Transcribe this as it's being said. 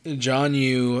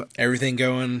John, everything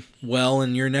going well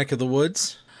in your neck of the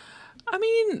woods? I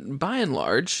mean, by and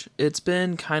large, it's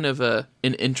been kind of an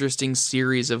interesting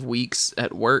series of weeks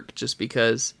at work just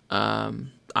because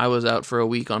I was out for a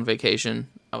week on vacation.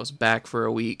 I was back for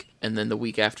a week. And then the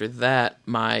week after that,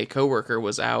 my coworker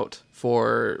was out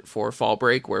for fall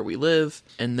break where we live.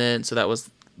 And then, so that was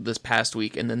this past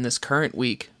week. And then this current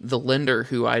week, the lender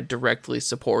who I directly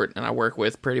support and I work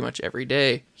with pretty much every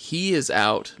day, he is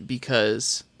out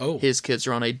because his kids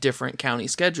are on a different county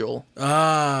schedule.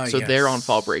 So they're on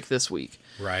fall break this week.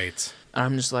 Right.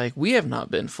 I'm just like, we have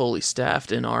not been fully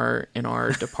staffed in our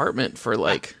department for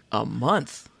like a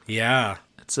month. Yeah.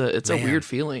 It's a weird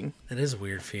feeling. It is a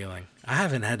weird feeling. I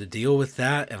haven't had to deal with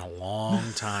that in a long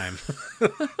time.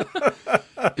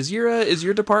 Is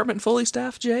your department fully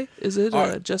staffed, Jay? Is it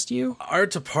just you? Our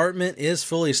department is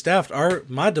fully staffed.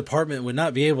 My department would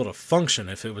not be able to function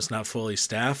if it was not fully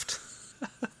staffed.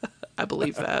 I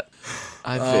believe that.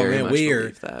 I very much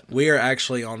believe that. We are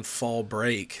actually on fall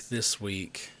break this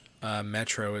week.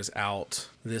 Metro is out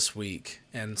this week,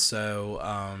 and so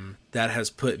that has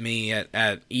put me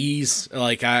at ease.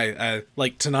 Like I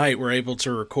like tonight we're able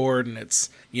to record, and it's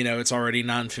already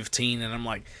 9:15, and I'm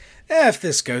like, if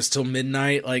this goes till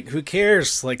midnight, like who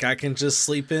cares? Like I can just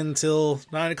sleep in till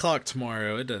 9 o'clock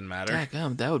tomorrow. It doesn't matter.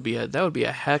 Dadgum, that would be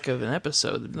a heck of an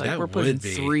episode. Like we're putting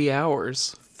 3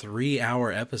 hours.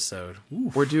 3-hour episode.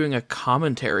 Oof. We're doing a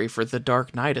commentary for The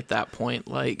Dark Knight at that point.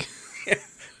 Like,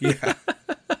 yeah.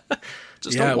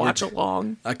 Just a watch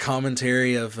along. A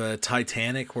commentary of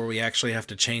Titanic where we actually have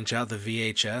to change out the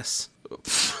VHS.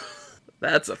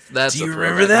 That's Do a you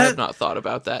remember that? I have not thought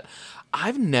about that.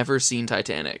 I've never seen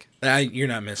Titanic. You're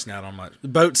not missing out on much. The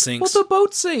boat sinks. Well, the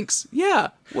boat sinks. Yeah.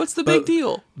 What's the big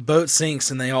deal? Boat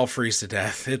sinks and they all freeze to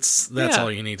death. That's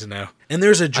all you need to know. And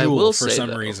there's a jewel for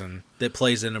some reason that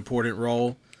plays an important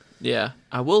role. Yeah.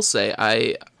 I will say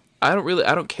I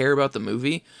don't care about the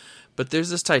movie, but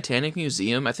there's this Titanic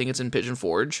museum, I think it's in Pigeon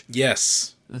Forge.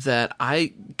 Yes. That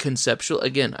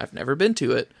again, I've never been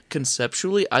to it.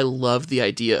 Conceptually, I love the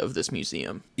idea of this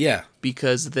museum. Yeah.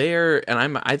 Because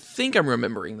I think I'm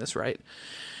remembering this right.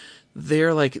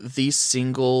 They're like the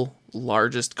single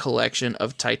largest collection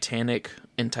of Titanic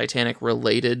and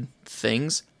Titanic-related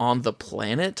things on the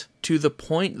planet, to the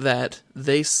point that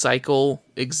they cycle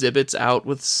exhibits out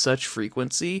with such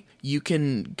frequency, you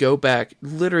can go back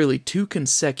literally 2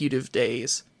 consecutive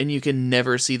days and you can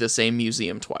never see the same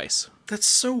museum twice. That's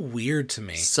so weird to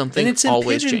me. Something and it's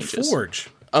always in Pigeon changes. Forge.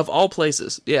 Of all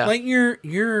places, yeah. Like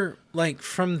you're like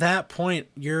from that point,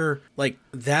 you're like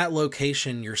that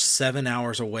location, you're 7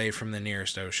 hours away from the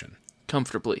nearest ocean.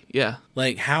 Comfortably, yeah.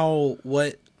 Like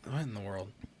what in the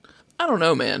world? I don't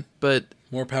know, man, but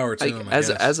more power to them, I guess.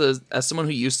 As someone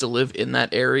who used to live in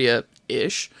that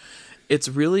area-ish, it's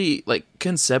really, like,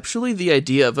 conceptually, the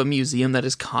idea of a museum that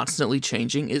is constantly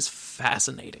changing is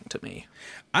fascinating to me.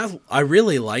 I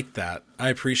really like that. I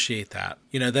appreciate that.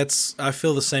 I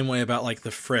feel the same way about, like, the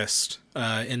Frist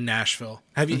in Nashville.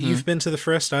 You've been to the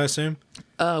Frist, I assume?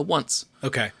 Once.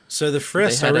 Okay. So the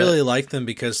Frist, I really like them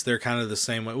because they're kind of the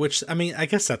same way, which, I mean, I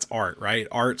guess that's art, right?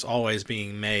 Art's always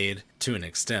being made to an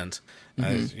extent.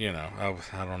 I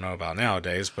don't know about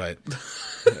nowadays, but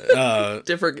That's a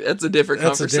different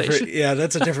conversation.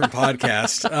 That's a different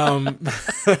podcast.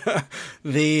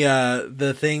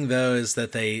 The thing though is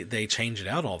that they change it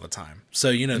out all the time.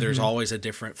 So there's always a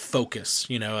different focus.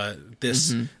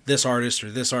 This artist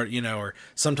or this art. Or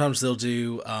sometimes they'll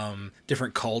do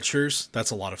different cultures.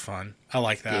 That's a lot of fun. I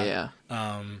like that. Yeah.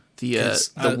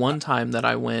 The one time that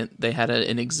I went, they had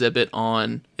an exhibit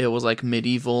on, it was like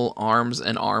medieval arms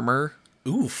and armor.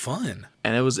 Ooh, fun.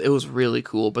 And it was really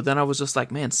cool. But then I was just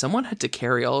like, man, someone had to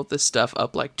carry all of this stuff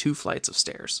up like 2 flights of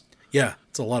stairs. Yeah,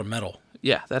 it's a lot of metal.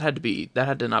 Yeah, that had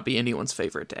to not be anyone's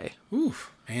favorite day. Ooh,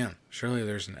 man. Surely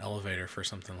there's an elevator for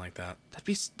something like that.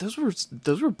 Those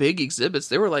were big exhibits.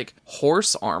 They were like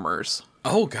horse armors.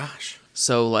 Oh gosh.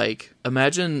 So like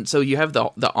imagine, so you have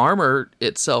the armor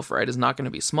itself, right, is not going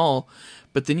to be small,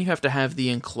 but then you have to have the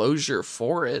enclosure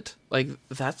for it. Like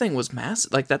that thing was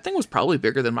massive. Like that thing was probably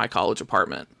bigger than my college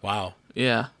apartment. Wow.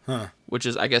 Yeah. Huh. Which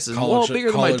is, I guess,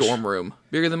 bigger than my dorm room.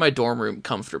 Bigger than my dorm room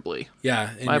comfortably. Yeah.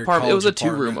 My apartment, it was a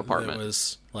 2-room apartment. It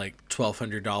was like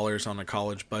 $1,200 on a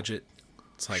college budget.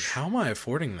 It's like, how am I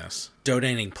affording this?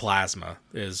 Donating plasma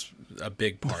is a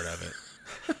big part of it.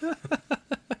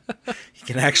 You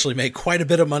can actually make quite a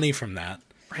bit of money from that.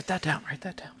 Write that down.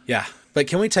 Yeah. But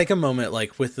can we take a moment,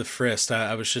 like with the Frist?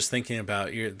 I was just thinking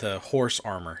about the horse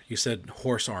armor. You said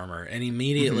horse armor, and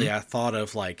immediately I thought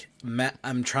of like,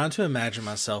 I'm trying to imagine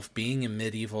myself being in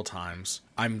medieval times.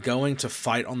 I'm going to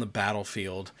fight on the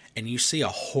battlefield, and you see a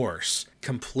horse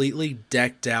completely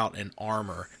decked out in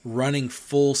armor, running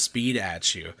full speed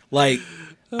at you. Like,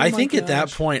 Oh I my think at that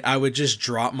gosh. point I would just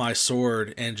drop my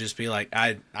sword and just be like,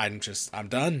 I'm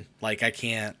done. Like, I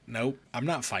can't, nope, I'm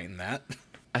not fighting that.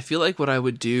 I feel like what I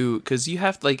would do, because you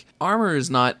have like armor is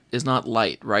not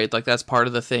light, right? Like that's part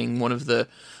of the thing. One of the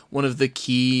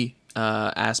key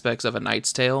aspects of a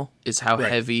Knight's Tale is how Right.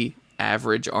 heavy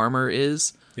average armor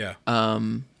is. Yeah.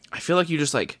 I feel like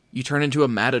you turn into a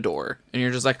matador and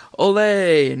you're just like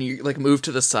olay, and you like move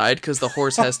to the side because the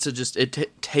horse has to just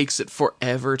takes it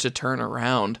forever to turn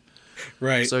around.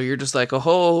 Right. So you're just like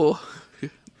oh.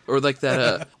 Or like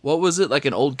that, what was it? Like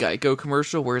an old Geico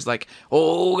commercial where it's like,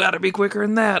 oh, gotta be quicker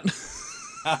than that.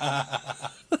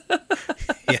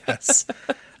 Yes.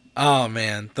 Oh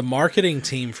man, the marketing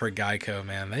team for Geico,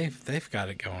 man, they've got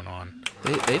it going on.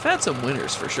 They've had some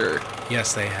winners for sure.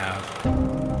 Yes, they have.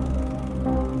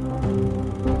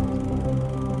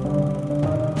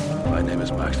 My name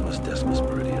is Maximus Decimus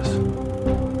Meridius.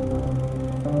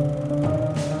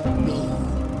 No,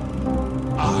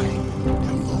 I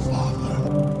am the Father.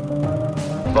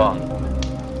 Bond.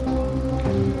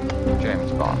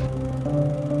 James Bond.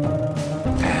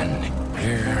 And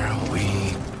here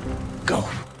we go.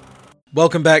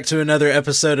 Welcome back to another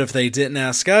episode of They Didn't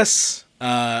Ask Us.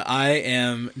 I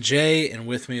am Jay, and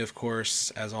with me, of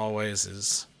course, as always,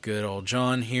 is good old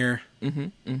John here.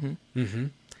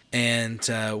 And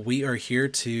we are here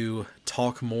to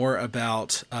talk more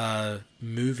about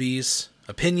movies,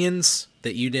 opinions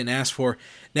that you didn't ask for.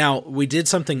 Now, we did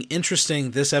something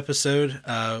interesting this episode.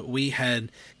 We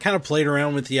had kind of played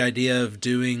around with the idea of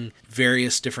doing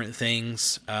various different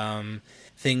things.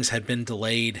 Things had been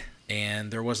delayed,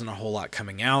 and there wasn't a whole lot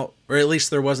coming out, or at least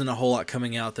there wasn't a whole lot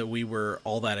coming out that we were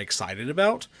all that excited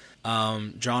about.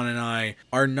 John and I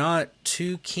are not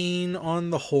too keen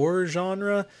on the horror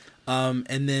genre.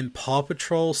 And then Paw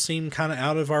Patrol seemed kind of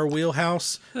out of our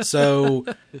wheelhouse. So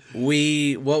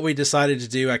what we decided to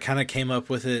do, I kind of came up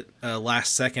with it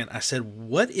last second. I said,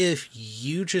 what if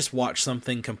you just watch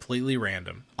something completely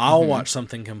random? I'll watch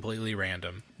something completely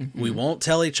random. We won't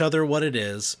tell each other what it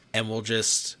is. And we'll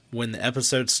just, when the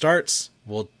episode starts,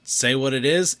 we'll say what it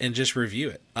is and just review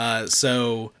it.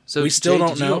 So we still Jay,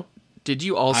 don't know. Did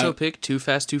you also pick Too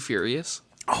Fast, Too Furious?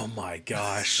 Oh my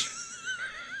gosh.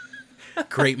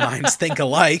 Great minds think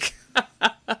alike.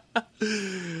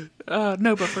 No,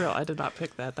 but for real, I did not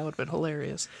pick that. That would have been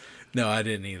hilarious. No, I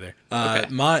didn't either. Okay.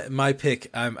 My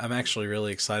pick, I'm actually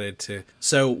really excited to.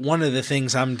 So one of the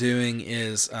things I'm doing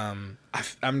is I'm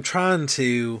trying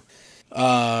to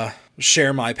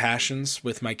share my passions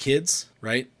with my kids,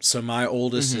 right? So my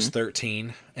oldest is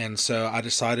 13, and so I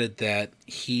decided that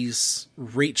he's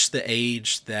reached the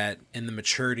age that in the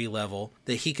maturity level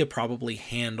that he could probably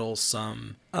handle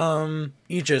some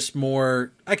just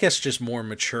more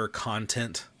mature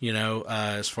content,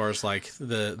 as far as like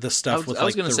the stuff with I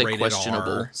was like gonna the say rated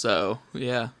questionable. R. So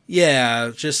yeah.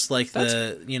 Yeah, just like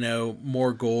the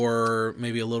more gore,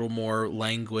 maybe a little more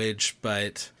language,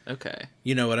 but Okay.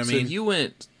 you know what I mean? So you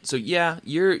went. So yeah,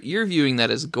 you're viewing that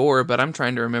as gore, but I'm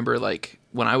trying to remember like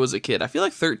when I was a kid. I feel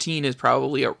like 13 is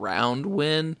probably around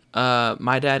when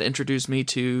my dad introduced me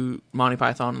to Monty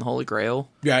Python and the Holy Grail.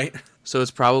 Right. So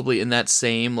it's probably in that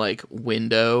same like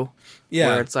window Yeah.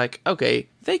 where it's like, okay,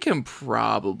 they can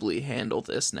probably handle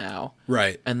this now.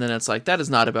 Right. And then it's like, that is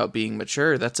not about being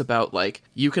mature. That's about like,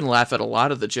 you can laugh at a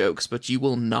lot of the jokes, but you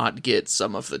will not get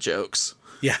some of the jokes.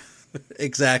 Yeah.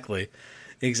 Exactly.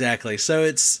 So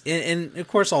it's, and of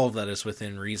course all of that is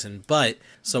within reason, but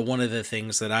so one of the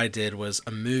things that I did was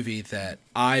a movie that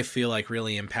I feel like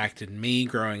really impacted me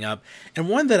growing up, and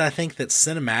one that I think that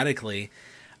cinematically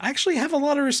I actually have a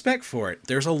lot of respect for it.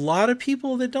 There's a lot of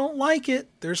people that don't like it.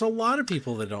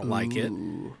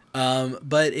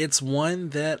 But it's one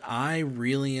that I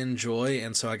really enjoy,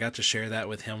 and so I got to share that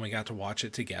with him. We got to watch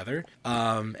it together.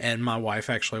 And my wife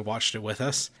actually watched it with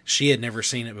us. She had never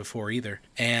seen it before either.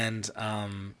 And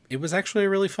it was actually a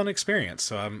really fun experience.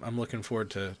 So I'm looking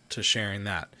forward to sharing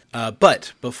that.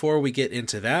 But before we get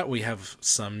into that, we have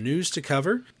some news to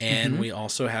cover, and we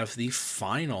also have the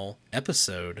final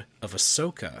episode of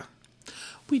Ahsoka.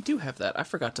 We do have that. I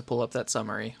forgot to pull up that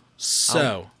summary.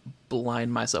 So,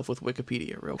 Blind myself with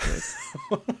Wikipedia real quick.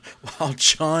 while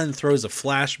John throws a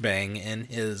flashbang in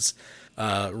his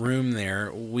room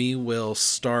there, we will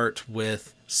start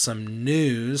with some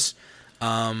news.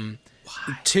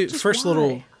 First,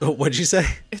 why? what'd you say?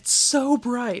 It's so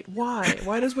bright. Why?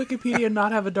 Why does Wikipedia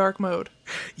not have a dark mode?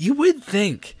 You would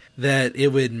think that it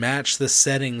would match the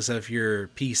settings of your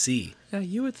PC. Yeah,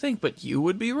 you would think, but you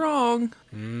would be wrong.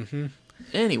 Mm-hmm.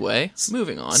 Anyway,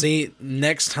 moving on. See,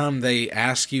 next time they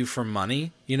ask you for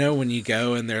money, when you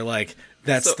go and they're like,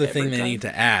 That's So the thing every they time- need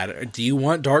to add. Do you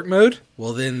want dark mode?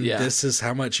 Well, then Yeah. this is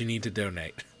how much you need to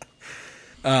donate.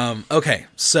 Okay,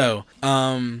 so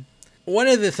one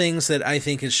of the things that I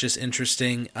think is just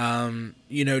interesting, John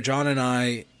and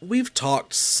I, we've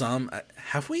talked some.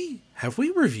 Have we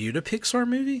reviewed a Pixar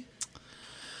movie?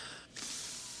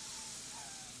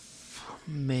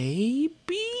 Maybe.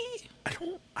 I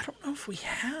don't know if we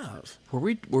have. Were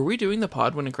we doing the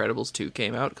pod when Incredibles 2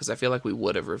 came out? Because I feel like we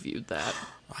would have reviewed that.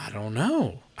 I don't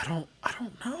know. I don't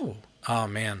know. Oh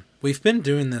man, we've been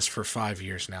doing this for 5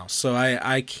 years now, so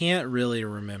I can't really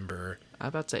remember. I was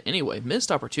about to say, anyway,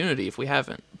 missed opportunity if we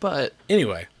haven't. But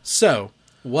Anyway, so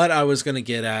what I was going to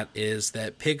get at is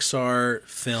that Pixar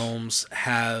films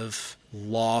have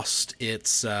lost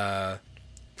its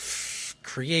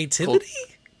creativity.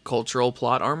 cultural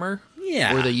plot armor.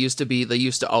 Yeah. Where they used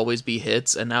to always be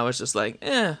hits, and now it's just like,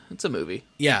 it's a movie.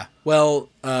 Yeah. Well,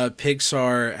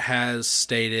 Pixar has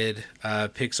stated,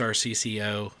 Pixar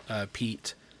CCO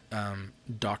Pete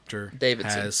Dr.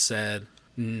 Davidson has said,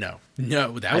 no,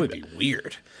 that would be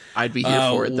weird. I'd be here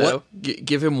for it, though.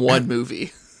 Give him one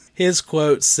movie. His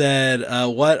quote said,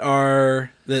 what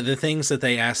are the things that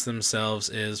they ask themselves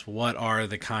is, what are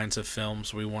the kinds of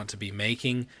films we want to be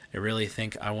making? I really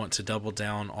think I want to double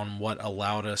down on what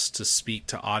allowed us to speak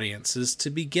to audiences to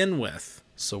begin with.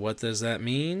 So what does that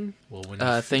mean? Well, when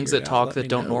you Things figure that it out, talk let that me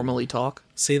don't know. normally talk.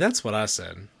 See, that's what I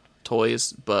said.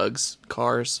 Toys, bugs,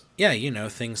 cars. Yeah,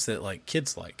 things that like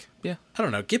kids like. Yeah. I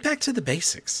don't know. Get back to the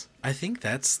basics. I think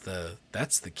that's the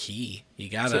key. You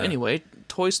gotta. So anyway,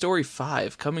 Toy Story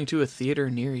 5 coming to a theater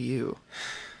near you.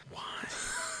 Why?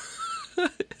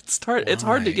 It's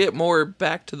hard to get more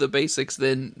back to the basics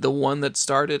than the one that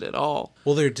started it all.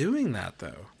 Well, they're doing that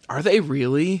though. Are they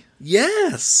really?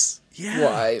 Yes. Yeah.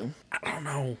 Why? I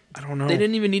don't know. They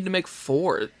didn't even need to make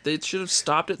 4. They should have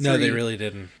stopped at 3. No, they really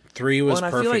didn't. 3 was and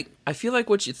perfect. I feel like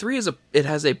 3 it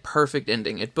has a perfect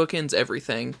ending. It bookends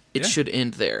everything. It Yeah. should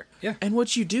end there. Yeah. And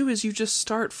what you do is you just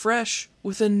start fresh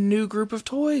with a new group of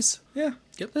toys. Yeah.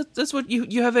 Yep. That's what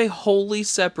you have, a wholly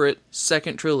separate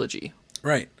second trilogy.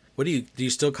 Right. What do you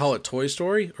still call it Toy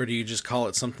Story, or do you just call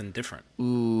it something different?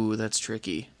 Ooh, that's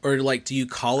tricky. Or like, do you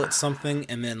call it something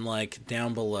and then like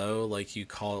down below, like you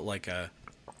call it like a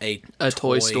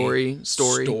Toy Story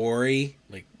story. story?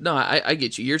 Like, No, I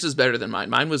get you. Yours is better than mine.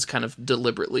 Mine was kind of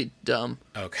deliberately dumb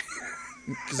okay,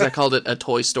 because I called it a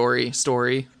Toy Story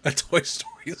story. a Toy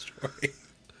Story story.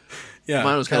 Yeah,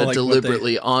 Mine was kind of like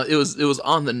deliberately on. It was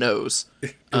on the nose.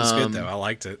 It was good though. I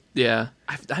liked it. Yeah,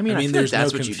 I mean, I feel there's like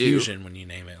that's no what you do. confusion when you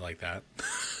name it like that.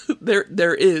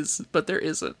 There is, but there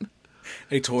isn't.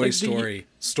 A Toy like, Story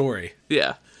story.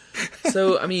 Yeah.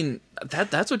 So I mean,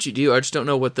 that's what you do. I just don't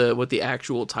know what the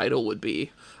actual title would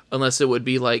be, unless it would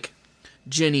be like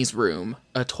Jenny's Room,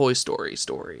 a Toy Story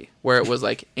story, where it was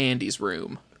like Andy's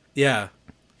Room. Yeah.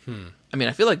 I mean,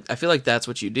 I feel like that's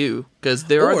what you do, because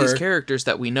there are these Or- characters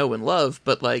that we know and love,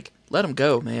 but like, let them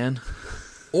go, man.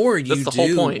 Or you That's the whole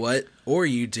do point.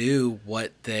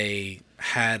 what they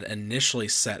had initially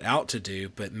set out to do,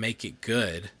 but make it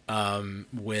good.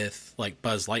 With like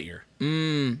Buzz Lightyear,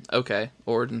 Okay,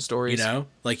 origin stories.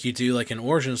 like you do like an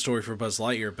origin story for Buzz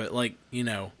Lightyear, but like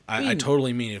I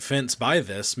totally mean offense by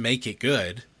this. Make it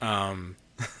good.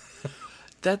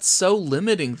 That's so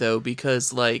limiting though,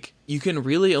 because like you can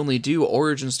really only do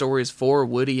origin stories for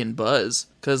Woody and Buzz,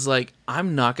 because like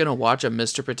I'm not gonna watch a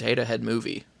Mr. Potato Head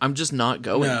movie. I'm just not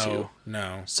going to.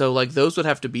 No. So like those would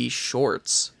have to be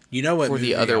shorts. You know what? For the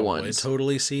movie other I ones. would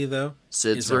totally see though.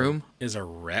 Sid's is Room. is a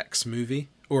Rex movie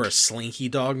or a Slinky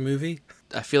Dog movie.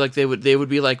 I feel like they would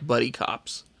be like buddy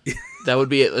cops. It would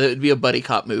be a buddy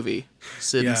cop movie.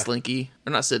 Sid Yeah. and Slinky,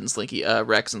 or not Sid and Slinky,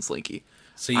 Rex and Slinky.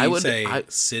 So you I would- say I-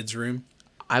 Sid's Room?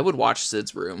 I would watch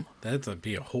Sid's Room. That'd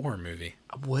be a horror movie.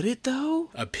 Would it though?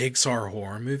 A Pixar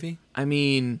horror movie? I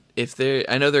mean,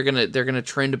 I know they're gonna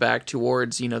trend back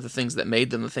towards the things that made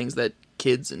them, the things that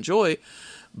kids enjoy,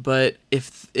 but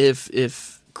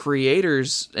if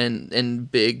creators and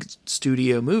big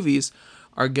studio movies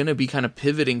are gonna be kind of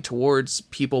pivoting towards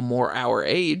people more our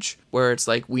age, where it's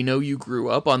like, we know you grew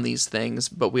up on these things,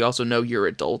 but we also know you're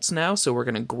adults now, so we're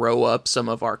gonna grow up some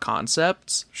of our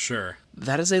concepts. Sure.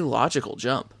 That is a logical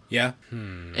jump. Yeah.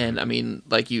 And I mean,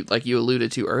 like you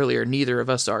alluded to earlier, neither of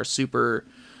us are super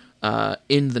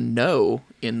in the know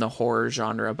in the horror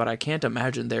genre, but I can't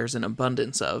imagine there's an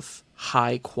abundance of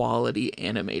high quality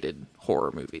animated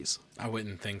horror movies. I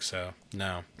wouldn't think so.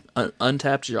 No.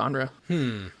 Untapped genre.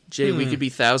 Jay, we could be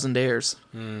thousandaires.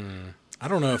 I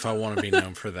don't know if I want to be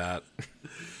known for that.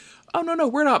 Oh no,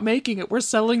 we're not making it. We're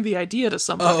selling the idea to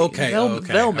somebody. Oh, okay. They'll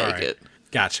okay. make All right. it.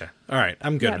 Gotcha. All right,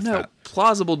 I'm good with that.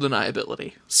 Plausible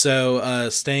deniability. So,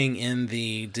 staying in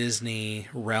the Disney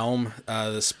realm,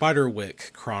 the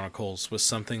Spiderwick Chronicles was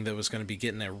something that was going to be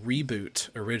getting a reboot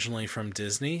originally from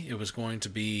Disney. It was going to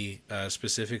be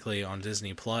specifically on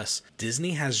Disney Plus.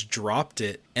 Disney has dropped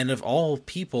it, and of all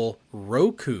people,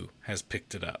 Roku has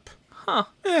picked it up. Huh.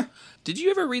 Did you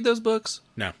ever read those books?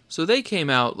 No. So they came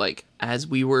out like as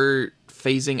we were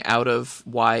phasing out of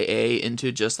YA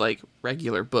into just like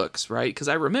regular books, right? Because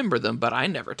I remember them, but I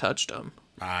never touched them.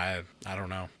 I don't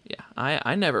know. Yeah,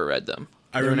 I never read them.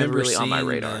 I They were never remember really seeing on my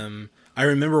radar. them. I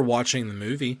remember watching the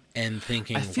movie and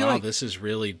thinking, feel wow, like- this is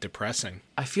really depressing.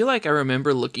 I feel like I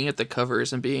remember looking at the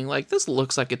covers and being like, this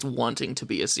looks like it's wanting to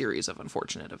be a series of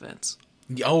unfortunate events.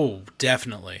 Oh,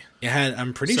 definitely.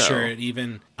 I'm pretty So- sure it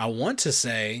even, I want to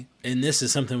say, and this is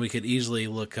something we could easily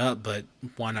look up, but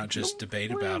why not just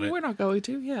debate about it? We're not going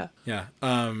to, yeah. Yeah.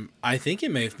 I think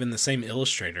it may have been the same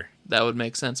illustrator. That would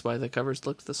make sense why the covers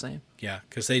looked the same. Yeah,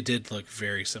 because they did look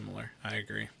very similar. I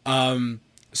agree.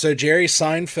 So Jerry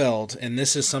Seinfeld, and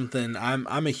this is something I'm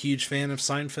a huge fan of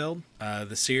Seinfeld,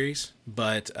 the series,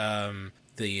 but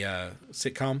the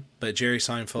sitcom. But Jerry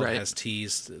Seinfeld Right. has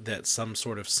teased that some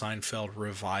sort of Seinfeld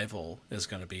revival is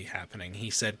going to be happening. He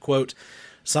said, "quote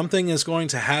Something is going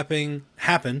to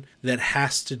happen that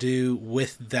has to do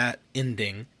with that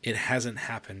ending. It hasn't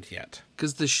happened yet."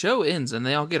 Because the show ends and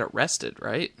they all get arrested,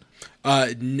 right?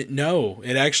 No,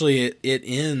 it actually it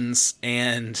ends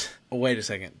and wait a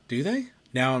second. Do they?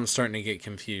 Now I'm starting to get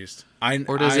confused.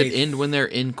 Or does it end when they're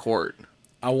in court?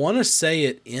 I want to say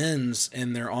it ends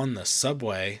and they're on the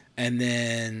subway and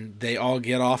then they all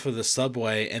get off of the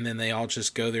subway and then they all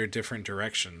just go their different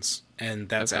directions and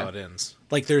that's Okay. how it ends.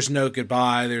 Like there's no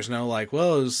goodbye, there's no like,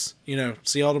 well, it was,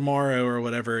 see y'all tomorrow or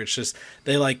whatever. It's just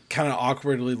they like kind of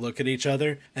awkwardly look at each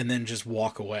other and then just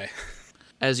walk away.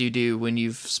 As you do when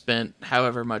you've spent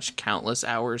however much countless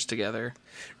hours together.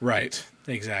 Right.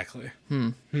 Exactly.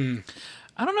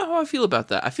 I don't know how I feel about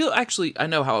that. I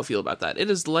know how I feel about that. It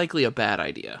is likely a bad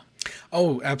idea.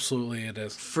 Oh, absolutely it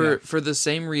is. For the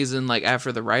same reason, like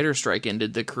after the writer strike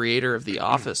ended, the creator of The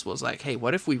Office was like, "Hey,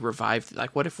 what if we revived?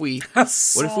 Like, what if we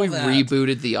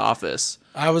rebooted The Office?"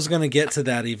 I was going to get to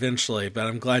that eventually, but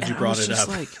I'm glad you And I brought was it just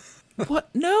up. Like, what?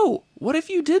 No. What if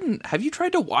you didn't? Have you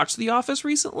tried to watch The Office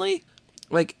recently?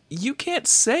 Like, you can't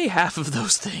say half of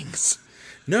those things.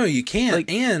 No, you can't.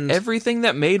 Like, and everything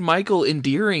that made Michael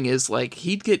endearing is like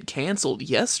he'd get canceled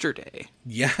yesterday.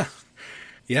 yeah.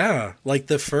 Yeah, like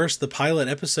the pilot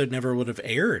episode never would have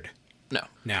aired No.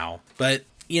 now. But,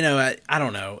 I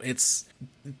don't know. It's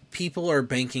people are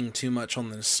banking too much on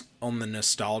the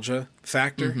nostalgia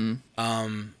factor.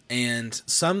 And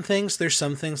there's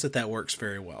some things that works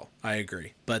very well. I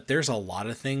agree. But there's a lot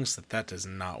of things that does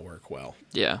not work well.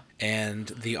 Yeah. And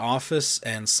The Office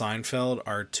and Seinfeld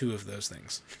are two of those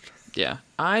things. Yeah.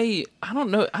 I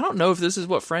don't know. I don't know if this is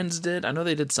what Friends did. I know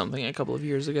they did something a couple of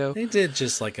years ago. They did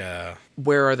just like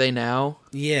Where Are They Now?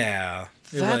 yeah.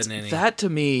 It wasn't any. That to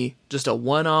me, just a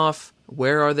one-off.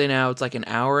 Where Are They Now? It's like an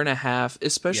hour and a half,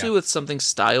 especially Yeah. with something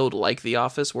styled like The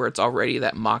Office, where it's already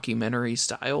that mockumentary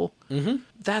style. Mm-hmm.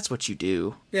 That's what you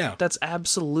do. Yeah. That's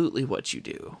absolutely what you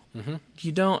do. Mm-hmm.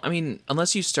 You don't,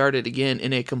 unless you started again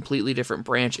in a completely different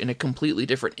branch, in a completely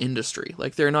different industry.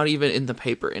 Like, they're not even in the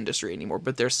paper industry anymore,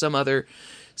 but there's some other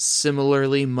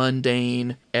similarly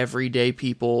mundane, everyday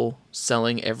people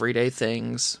selling everyday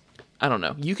things. I don't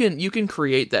know. You can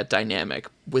create that dynamic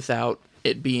without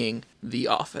it being The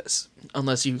Office,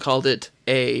 unless you called it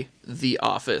The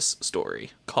Office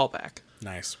story. Callback.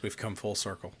 Nice. We've come full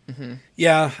circle. Mm-hmm.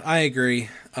 Yeah, I agree.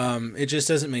 It just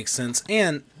doesn't make sense.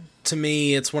 And to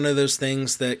me, it's one of those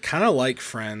things that kind of like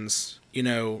Friends,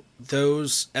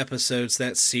 those episodes,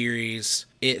 that series,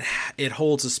 it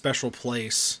holds a special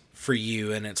place for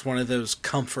you, and it's one of those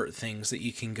comfort things that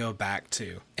you can go back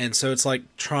to. And so it's like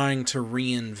trying to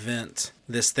reinvent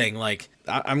this thing. Like,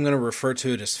 I'm going to refer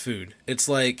to it as food. It's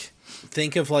like,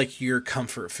 think of like your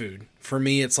comfort food. For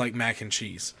me, it's like mac and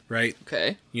cheese, right?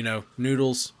 Okay.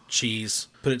 Noodles, cheese,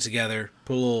 put it together,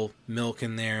 put a little milk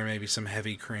in there, maybe some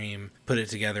heavy cream, put it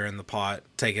together in the pot,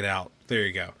 take it out. There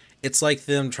you go. It's like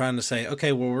them trying to say,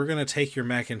 okay, well, we're going to take your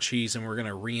mac and cheese and we're going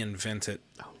to reinvent it.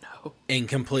 Oh, no. And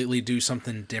completely do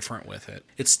something different with it.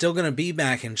 It's still going to be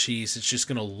mac and cheese. It's just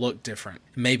going to look different.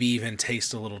 Maybe even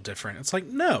taste a little different. It's like,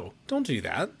 no, don't do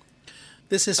that.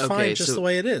 This is fine just the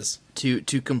way it is. To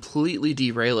completely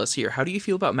derail us here, how do you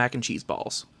feel about mac and cheese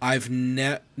balls?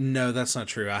 No, that's not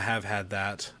true. I have had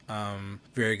that.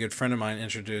 Very good friend of mine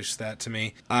introduced that to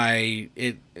me.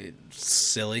 It's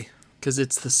silly. Because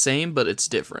it's the same, but it's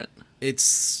different.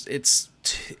 It's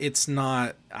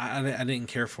not. I didn't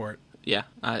care for it. Yeah,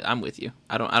 I'm with you.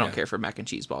 I don't Yeah. care for mac and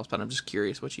cheese balls, but I'm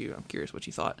curious what you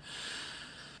thought.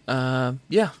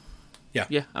 Yeah. Yeah.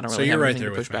 Yeah, I don't So really you're have right anything there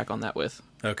to with push me. back on that with.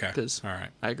 Okay. Because All right.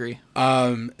 I agree.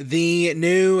 The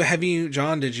new,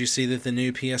 John, did you see that the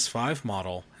new PS5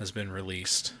 model has been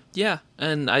released? Yeah,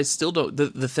 and I still don't.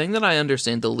 The thing that I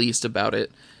understand the least about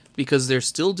it, because they're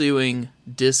still doing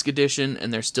disc edition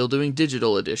and they're still doing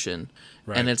digital edition,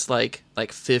 Right. and it's like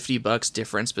 $50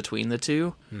 difference between the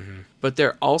two. Mm-hmm. But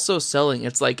they're also selling.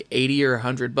 It's like $80 or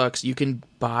 $100. You can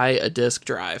buy a disc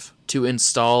drive to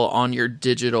install on your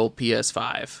digital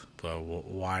PS5. But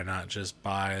why not just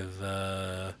buy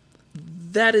the...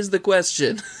 That is the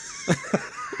question.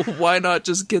 Why not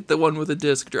just get the one with a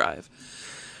disc drive?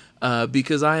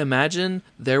 Because I imagine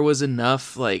there was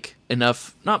enough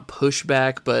not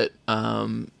pushback, but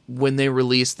when they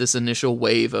released this initial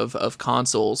wave of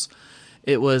consoles,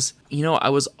 it was, I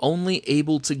was only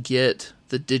able to get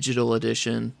the digital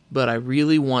edition, but I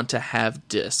really want to have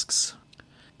discs.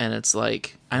 And it's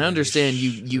like, I understand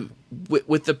you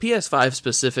with the PS5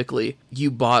 specifically,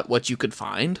 you bought what you could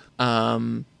find. I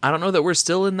don't know that we're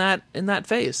still in that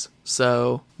phase.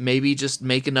 So maybe just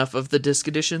make enough of the disc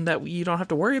edition that you don't have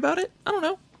to worry about it. I don't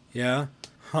know. Yeah?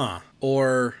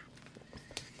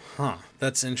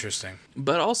 That's interesting.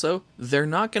 But also, they're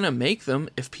not going to make them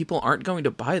if people aren't going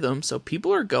to buy them, so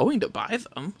people are going to buy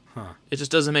them. It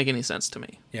just doesn't make any sense to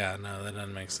me. Yeah, no, that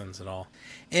doesn't make sense at all.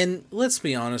 And let's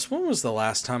be honest, when was the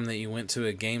last time that you went to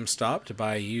a GameStop to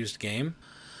buy a used game?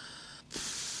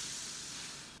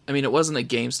 I mean, it wasn't a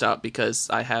GameStop because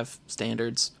I have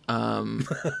standards.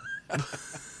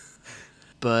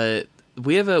 But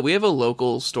we have a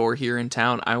local store here in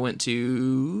town. I went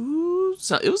to,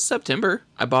 it was September.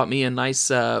 I bought me a nice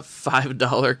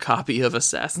 $5 copy of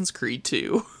Assassin's Creed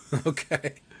 2.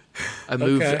 Okay. I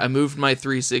moved my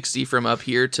 360 from up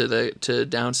here to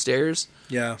downstairs.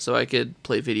 Yeah. So I could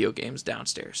play video games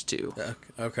downstairs too.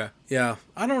 Okay. Yeah.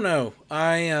 I don't know.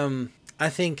 I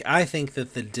think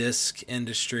that the disc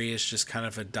industry is just kind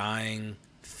of a dying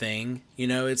thing.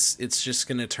 It's just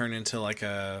going to turn into like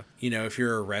a, if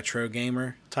you're a retro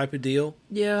gamer type of deal.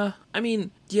 Yeah. I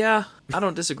mean, yeah, I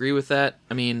don't disagree with that.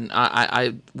 I mean,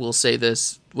 I will say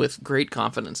this with great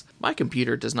confidence. My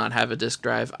computer does not have a disk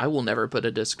drive. I will never put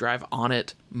a disk drive on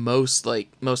it. Most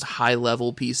high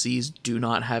level PCs do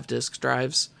not have disk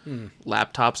drives.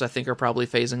 Laptops, I think, are probably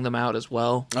phasing them out as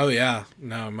well. Oh yeah.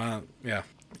 No, yeah.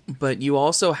 But you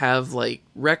also have like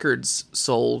records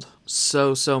sold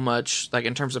so much, like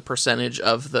in terms of percentage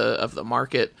of the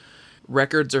market.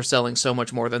 Records are selling so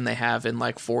much more than they have in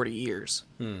like 40 years.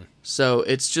 So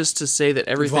it's just to say that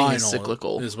everything is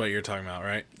cyclical. Is what you're talking about,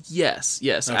 right? Yes.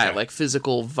 Okay. Like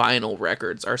physical vinyl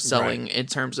records are selling in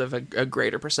terms of a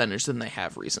greater percentage than they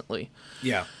have recently.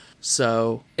 Yeah.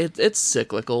 So it's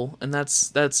cyclical, and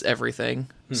that's everything.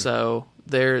 So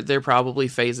they're probably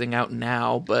phasing out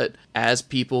now, but as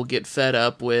people get fed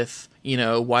up with,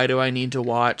 why do I need to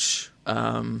watch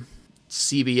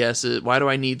CBS's? Why do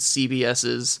I need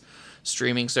CBS's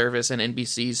streaming service and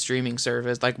NBC's streaming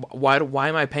service? Like, why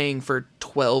am I paying for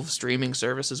 12 streaming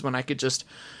services when I could just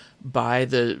buy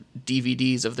the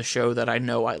DVDs of the show that I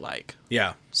know I like?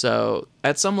 Yeah. So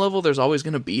at some level, there's always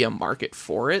going to be a market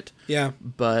for it. Yeah.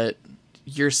 But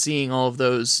you're seeing all of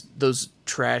those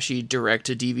trashy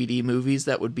direct-to-DVD movies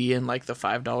that would be in like the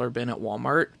 $5 bin at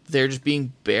Walmart. They're just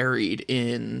being buried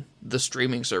in the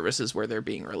streaming services where they're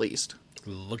being released.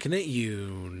 Looking at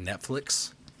you,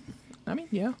 Netflix. I mean,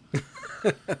 yeah.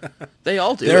 They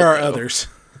all do. There are though. others.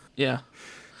 Yeah.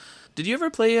 Did you ever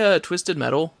play Twisted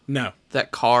Metal? No. That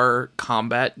car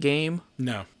combat game?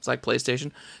 No. It's like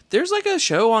PlayStation. There's like a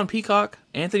show on Peacock.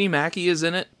 Anthony Mackie is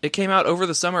in it. It came out over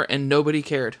the summer and nobody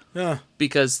cared. Yeah.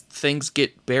 Because things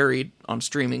get buried on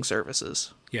streaming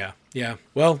services. Yeah. Yeah.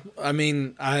 Well, I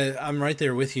mean, I'm right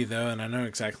there with you though, and I know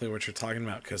exactly what you're talking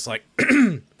about because, like,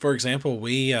 for example,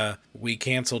 we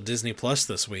canceled Disney Plus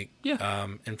this week. Yeah.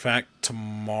 In fact,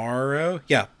 tomorrow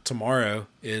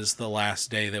is the last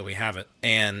day that we have it,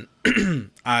 and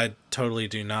I totally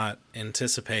do not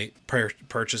anticipate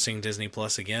purchasing Disney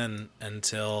Plus again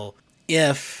until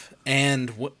if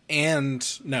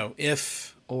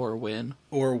Or when.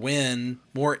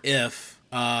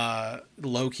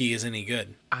 Loki is any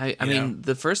good. I mean,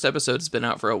 the first episode's been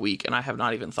out for a week, and I have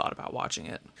not even thought about watching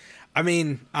it. I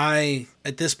mean,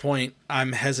 at this point,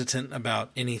 I'm hesitant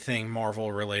about anything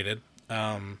Marvel related,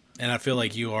 and I feel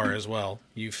like you are as well.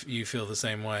 You feel the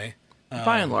same way.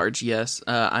 By and large, yes.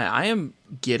 I am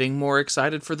getting more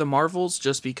excited for the Marvels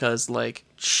just because, like,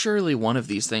 surely one of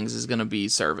these things is going to be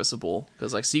serviceable.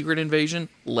 Because, like, Secret Invasion,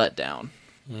 let down.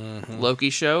 Loki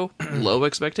show, low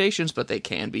expectations, but they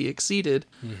can be exceeded.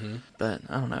 But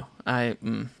I don't know.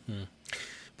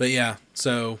 But yeah,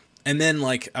 so, and then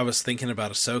like I was thinking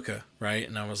about Ahsoka, right?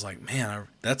 And I was like, man,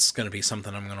 that's going to be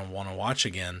something I'm going to want to watch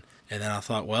again. And then I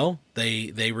thought, well,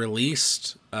 they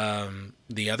released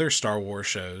the other Star Wars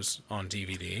shows on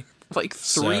DVD. Like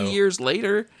 3 years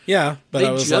later, Yeah, but they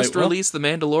I was just like, well, released The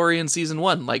Mandalorian season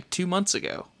 1 like 2 months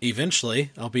ago.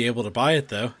 eventually I'll be able to buy it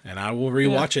though, and I will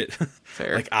rewatch it.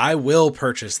 Fair. Like I will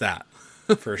purchase that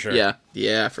for sure.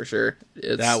 Yeah, for sure.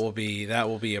 That will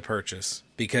be a purchase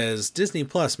because Disney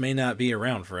Plus may not be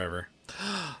around forever.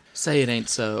 Say it ain't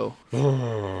so.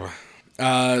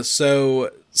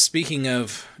 So speaking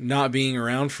of not being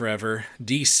around forever,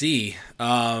 DC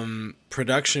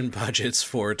production budgets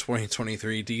for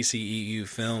 2023 DCEU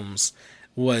films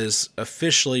was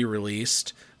officially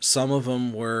released. Some of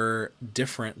them were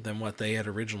different than what they had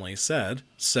originally said.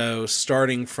 So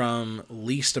starting from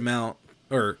least amount,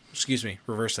 or excuse me,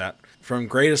 reverse that. From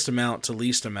greatest amount to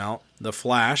least amount, The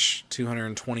Flash,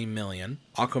 220 million.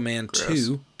 Aquaman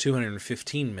 2,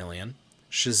 215 million.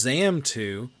 Shazam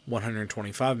 2,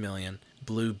 125 million.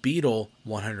 Blue Beetle,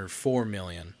 104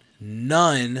 million.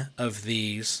 None of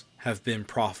these have been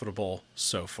profitable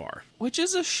so far. Which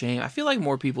is a shame. I feel like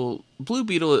more people... Blue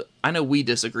Beetle, I know we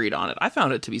disagreed on it. I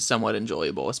found it to be somewhat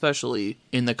enjoyable, especially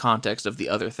in the context of the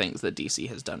other things that DC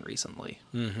has done recently.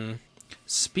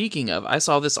 Speaking of, I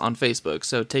saw this on Facebook,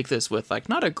 so take this with, like,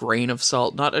 not a grain of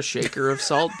salt, not a shaker of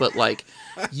salt, but, like,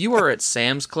 you are at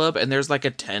Sam's Club and there's, like,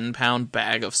 a 10-pound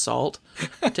bag of salt.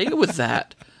 Take it with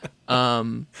that.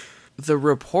 The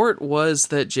report was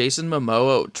that Jason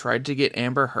Momoa tried to get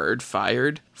Amber Heard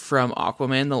fired from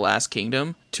Aquaman The Last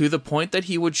Kingdom to the point that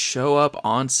he would show up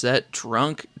on set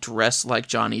drunk, dressed like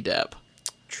Johnny Depp.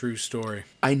 True story.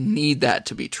 I need that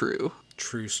to be true.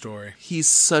 True story. He's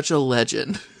such a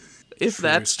legend. If True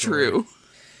that's story. true.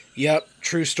 Yep,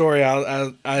 true story.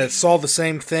 I saw the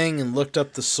same thing and looked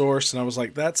up the source, and I was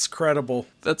like, that's credible.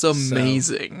 That's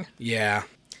amazing. Yeah.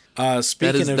 That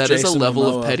Speaking is of that is a Jason level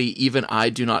Momoa, of petty even I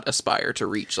do not aspire to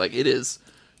reach. Like, it is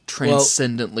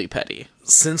transcendently petty.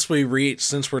 Since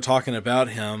we're talking about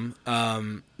him,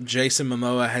 Jason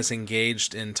Momoa has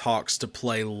engaged in talks to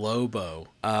play Lobo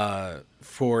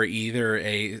for either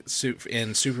in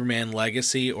Superman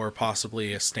Legacy or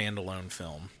possibly a standalone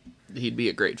film. He'd be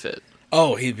a great fit.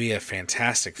 Oh, he'd be a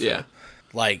fantastic fit. Yeah.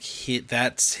 Like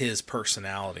that's his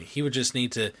personality. He would just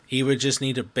need to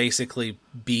basically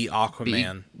be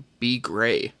Aquaman. Be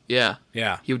gray. Yeah.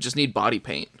 Yeah. He would just need body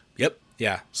paint. Yep.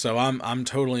 Yeah. So I'm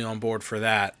totally on board for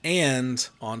that. And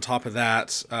on top of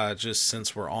that, just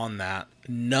since we're on that,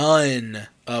 none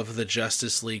of the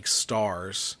Justice League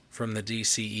stars from the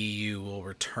DCEU will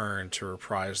return to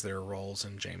reprise their roles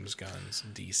in James Gunn's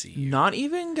DCU. Not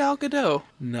even Gal Gadot.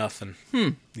 Nothing.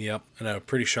 Yep. I know.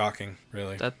 Pretty shocking,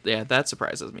 really. That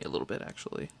surprises me a little bit,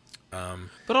 actually.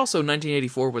 But also,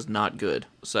 1984 was not good,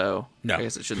 so No. I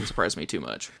guess it shouldn't surprise me too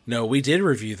much. No, we did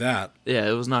review that. Yeah,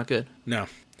 it was not good. No.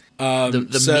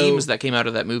 The So- memes that came out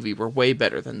of that movie were way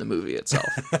better than the movie itself,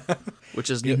 which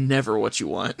is never what you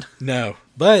want. No.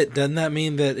 But doesn't that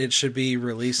mean that it should be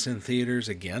released in theaters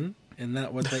again? Isn't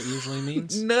that what that usually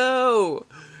means? No.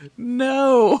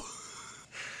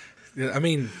 I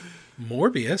mean,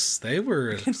 Morbius, they were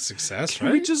a success, Can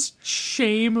right? we just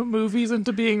shame movies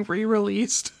into being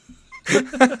re-released?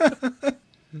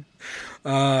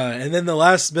 And then the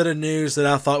last bit of news that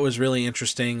I thought was really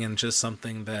interesting and just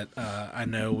something that I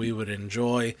know we would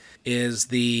enjoy is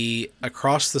the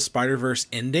Across the Spider-Verse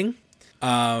ending.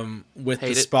 With Hate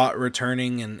the it. Spot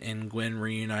returning and Gwen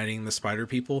reuniting the Spider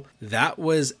People. That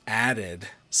was added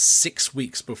 6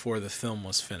 weeks before the film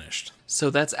was finished. So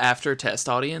that's after test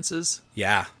audiences?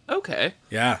 Yeah. Okay.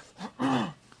 Yeah.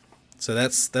 So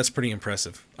that's pretty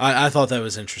impressive. I thought that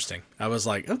was interesting. I was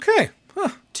like, okay.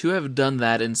 Huh. To have done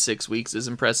that in 6 weeks is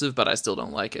impressive, but I still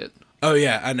don't like it. Oh,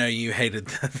 yeah. I know you hated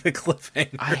the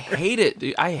cliffhanger. I hate it,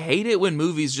 dude. I hate it when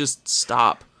movies just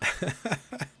stop.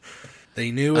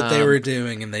 They knew what they were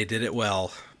doing, and they did it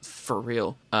well. For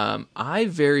real. I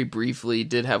very briefly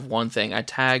did have one thing. I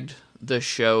tagged the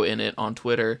show in it on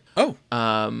Twitter. Oh.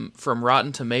 From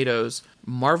Rotten Tomatoes,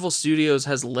 Marvel Studios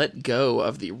has let go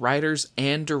of the writers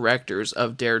and directors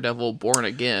of Daredevil Born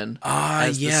Again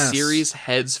as yes. the series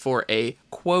heads for a,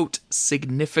 quote,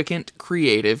 significant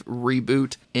creative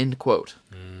reboot, end quote.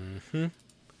 Mm-hmm.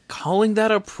 Calling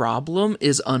that a problem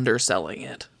is underselling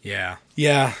it. Yeah.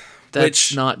 Yeah.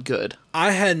 That's not good.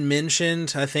 I had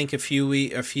mentioned, I think, a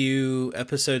few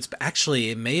episodes, but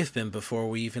actually it may have been before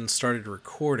we even started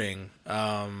recording,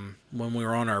 when we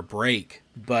were on our break,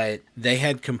 but they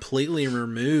had completely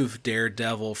removed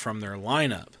Daredevil from their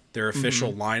lineup. their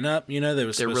official lineup, that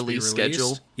was Their supposed release to be released.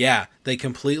 schedule. Yeah, they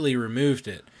completely removed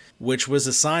it, which was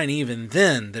a sign even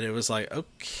then that it was like,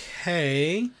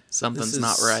 okay, Something's this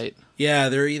not is- right. Yeah,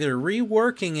 they're either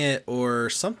reworking it or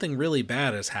something really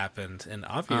bad has happened, and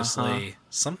obviously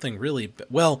something really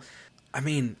well. I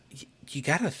mean, you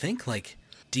got to think, like,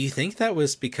 do you think that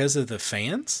was because of the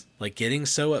fans, like, getting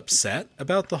so upset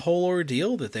about the whole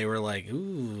ordeal that they were like,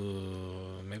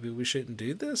 ooh, maybe we shouldn't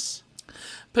do this?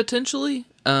 Potentially.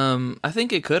 I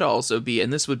think it could also be,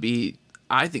 and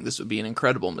I think this would be an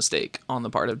incredible mistake on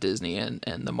the part of Disney and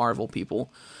the Marvel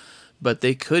people. But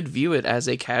they could view it as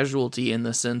a casualty in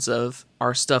the sense of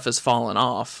our stuff has fallen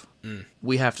off.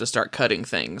 We have to start cutting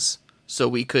things. So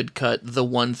we could cut the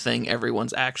one thing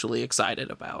everyone's actually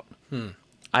excited about.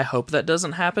 I hope that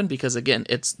doesn't happen because, again,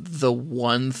 it's the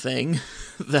one thing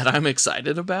that I'm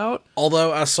excited about.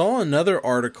 Although I saw another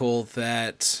article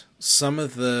that some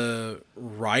of the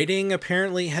writing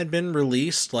apparently had been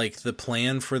released, like the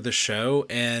plan for the show,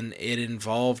 and it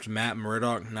involved Matt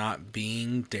Murdock not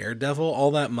being Daredevil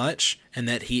all that much, and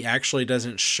that he actually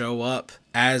doesn't show up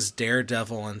as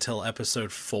Daredevil until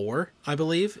episode 4, I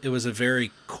believe. It was a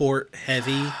very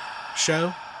court-heavy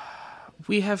show.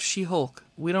 We have She-Hulk.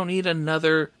 We don't need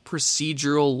another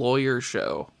procedural lawyer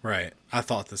show. Right. I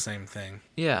thought the same thing.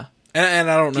 Yeah.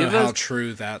 And I don't know Give how us-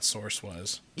 true that source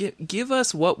was. Give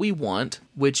us what we want,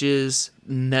 which is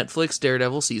Netflix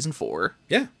Daredevil Season 4.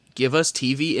 Yeah. Give us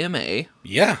TVMA,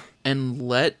 Yeah. and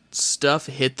let stuff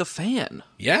hit the fan.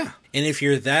 Yeah. And if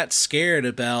you're that scared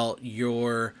about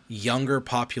your younger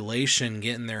population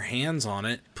getting their hands on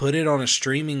it, put it on a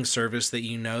streaming service that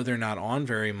you know they're not on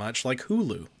very much, like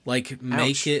Hulu. Like,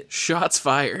 make Ouch. it... Shots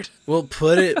fired. Well,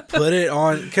 put it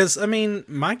on... Because, I mean,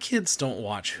 my kids don't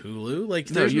watch Hulu. Like,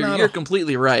 No, there's not you're a-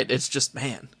 completely right. It's just,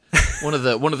 man, one of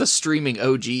the streaming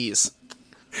OGs.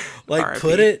 Like,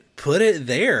 RIP. put it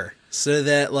there so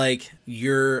that, like,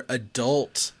 your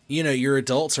adults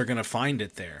are going to find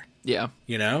it there. Yeah.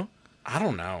 I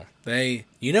don't know.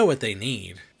 What they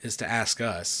need is to ask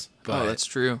us. But Oh, that's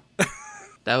true.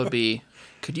 That would be...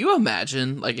 Could you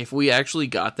imagine, like, if we actually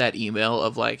got that email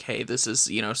of, like, hey, this is,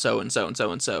 so and so and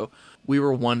so and so. We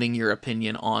were wanting your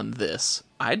opinion on this.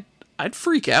 I'd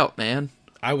freak out, man.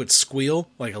 I would squeal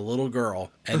like a little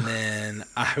girl, and then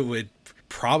I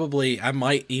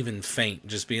might even faint,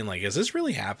 just being like, is this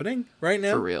really happening right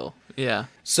now? For real. Yeah.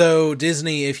 So,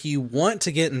 Disney, if you want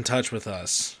to get in touch with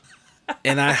us,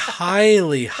 and I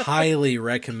highly, highly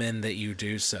recommend that you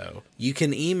do so, you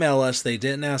can email us,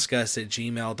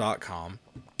 theydidn'taskus@gmail.com.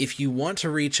 If you want to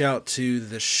reach out to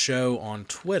the show on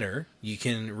Twitter, you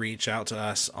can reach out to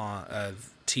us on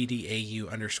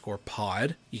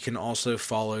TDAU_pod. You can also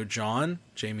follow John,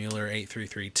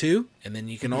 JMueller8332, and then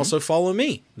you can also follow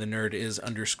me. The nerd is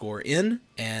 _N.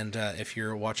 And if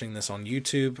you're watching this on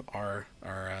YouTube, our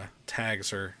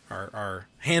tags or our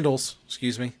handles,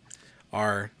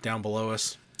 are down below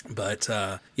us. But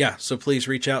yeah, so please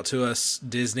reach out to us,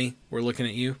 Disney. We're looking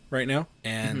at you right now,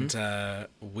 and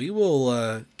we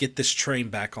will get this train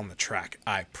back on the track.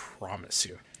 I promise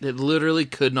you. It literally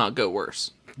could not go worse.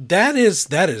 That is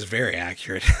very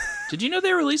accurate. Did you know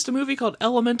they released a movie called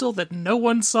Elemental that no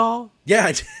one saw?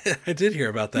 Yeah, I did hear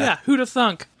about that. Yeah, who'd have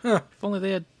thunk? Huh. If only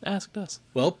they had asked us.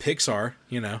 Well, Pixar,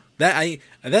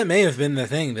 that may have been the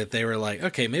thing that they were like,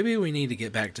 okay, maybe we need to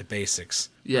get back to basics.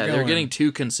 Yeah, they're getting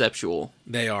too conceptual.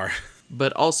 They are.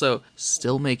 But also,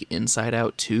 still make Inside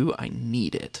Out 2. I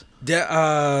need it.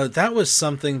 That was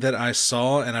something that I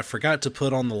saw and I forgot to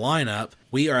put on the lineup.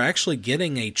 We are actually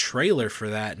getting a trailer for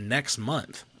that next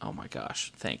month. Oh my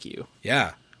gosh, thank you.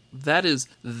 Yeah. That is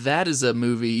a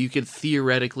movie you could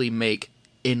theoretically make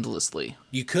endlessly.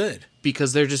 You could.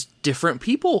 Because they're just different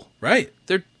people. Right.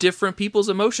 They're different people's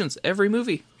emotions, every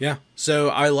movie. Yeah. So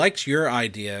I liked your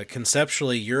idea,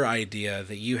 conceptually your idea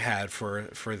that you had for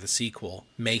the sequel,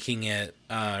 making it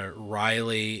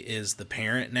Riley is the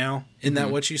parent now. Isn't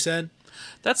that what you said?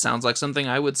 That sounds like something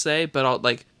I would say,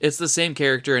 but it's the same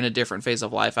character in a different phase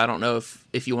of life. I don't know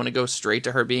if you want to go straight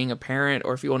to her being a parent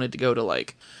or if you wanted to go to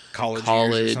like College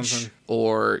years or something.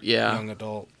 Or yeah. Young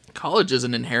adult. College is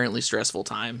an inherently stressful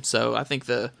time, so I think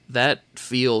that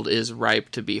field is ripe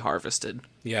to be harvested.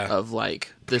 Yeah. Of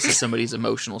like, this is somebody's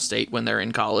emotional state when they're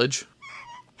in college.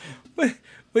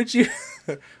 Would you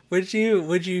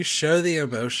show the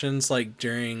emotions like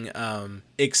during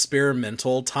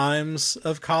experimental times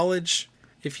of college?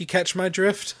 If you catch my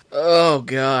drift. Oh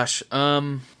gosh.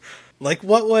 Like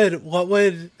what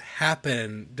would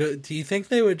happen? Do you think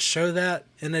they would show that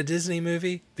in a Disney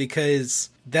movie? Because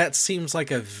that seems like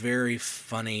a very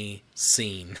funny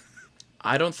scene.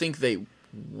 I don't think they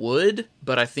would,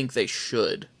 but I think they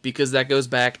should, because that goes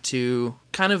back to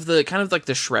kind of like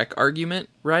the Shrek argument,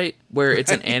 right? Where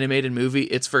it's an animated movie,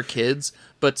 it's for kids,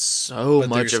 but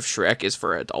much of Shrek is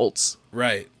for adults.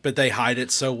 Right, but they hide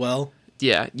it so well.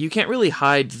 Yeah, you can't really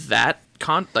hide that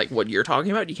like what you're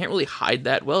talking about. You can't really hide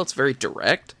that well. It's very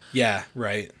direct. Yeah,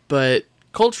 right. But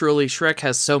culturally, Shrek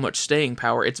has so much staying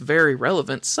power. It's very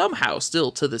relevant somehow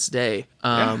still to this day.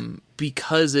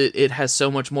 Because it has so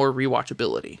much more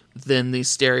rewatchability than the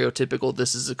stereotypical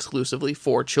 "this is exclusively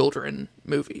for children"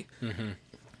 movie. Mm-hmm.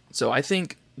 So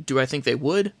do I think they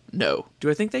would? No.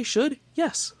 Do I think they should?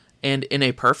 Yes. And in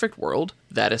a perfect world,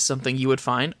 that is something you would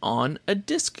find on a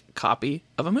disc copy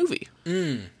of a movie.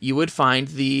 You would find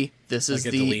do you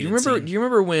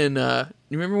remember when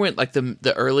like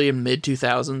the early and mid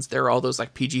 2000s, there were all those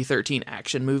like PG-13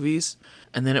 action movies,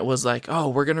 and then it was like, oh,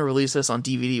 we're going to release this on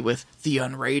DVD with the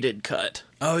unrated cut.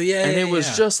 Oh yeah. And it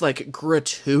was just like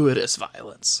gratuitous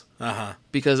violence. Uh-huh.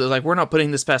 Because it was like, we're not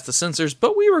putting this past the censors,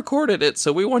 but we recorded it,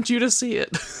 so we want you to see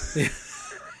it.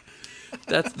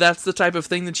 That's the type of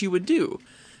thing that you would do.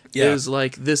 Yeah. It was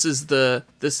like, this is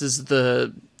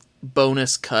the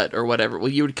bonus cut or whatever. Well,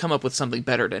 you would come up with something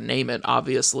better to name it,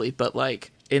 obviously, but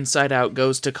like Inside Out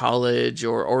Goes to College,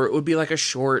 or it would be like a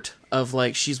short of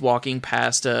like she's walking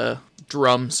past a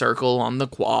drum circle on the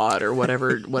quad or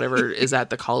whatever is at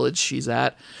the college she's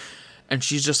at, and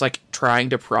she's just like trying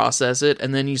to process it,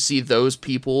 and then you see those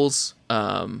people's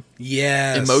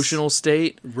emotional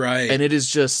state, right, and it is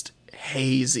just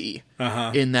hazy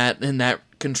in that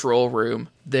control room.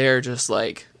 They're just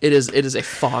like, it is a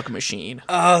fog machine.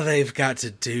 Oh, they've got to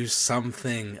do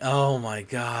something. Oh my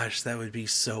gosh, that would be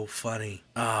so funny.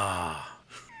 And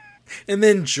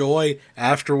then Joy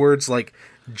afterwards, like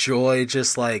Joy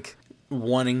just like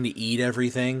wanting to eat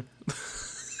everything.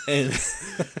 And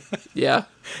yeah.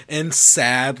 And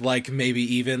sad, like maybe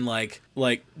even like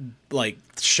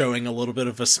showing a little bit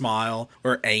of a smile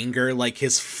or anger, like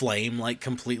his flame like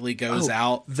completely goes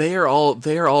out. They are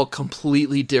all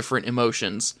completely different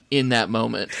emotions in that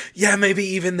moment. Yeah, maybe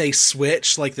even they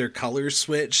switch, like their colors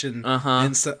switch and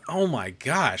so, oh my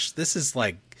gosh, this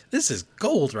is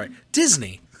gold, right?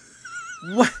 Disney.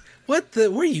 What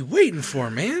are you waiting for,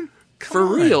 man? For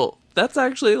real. That's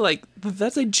actually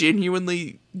that's a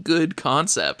genuinely good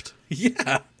concept.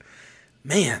 Yeah.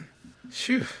 Man.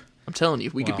 Phew. I'm telling you,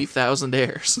 we could be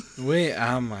thousandaires.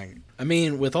 I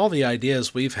mean, with all the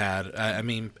ideas we've had, I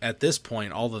mean, at this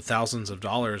point, all the thousands of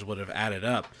dollars would have added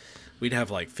up. We'd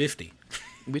have like 50.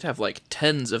 We'd have like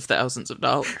tens of thousands of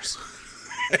dollars.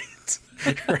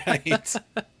 Right.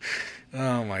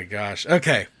 Oh my gosh.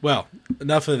 Okay. Well,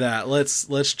 enough of that.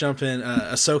 Let's jump in.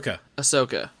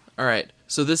 Ahsoka. All right.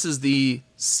 So this is the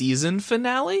season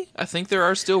finale. I think there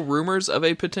are still rumors of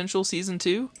a potential season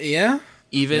 2. Yeah.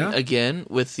 Again,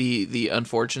 with the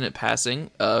unfortunate passing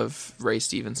of Ray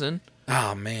Stevenson.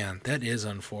 Oh, man. That is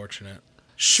unfortunate.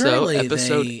 Surely so,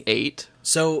 episode 8.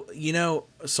 So,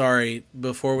 sorry,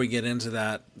 before we get into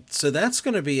that, so that's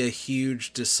going to be a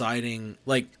huge deciding,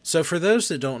 so for those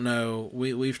that don't know,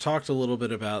 we've talked a little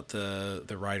bit about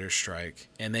the writer's strike,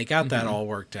 and they got that all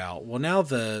worked out. Well, now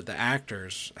the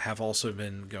actors have also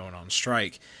been going on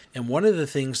strike, and one of the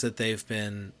things that they've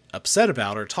been upset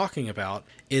about or talking about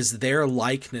is their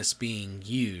likeness being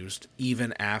used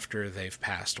even after they've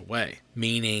passed away,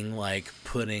 meaning like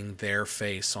putting their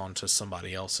face onto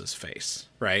somebody else's face,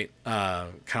 right?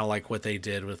 Kind of like what they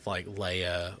did with like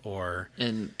Leia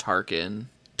and Tarkin.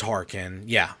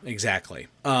 Yeah, exactly.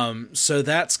 So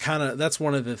that's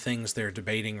one of the things they're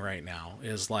debating right now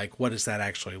is like, what does that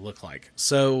actually look like?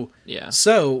 So yeah.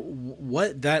 So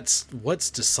what's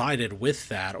decided with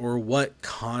that, or what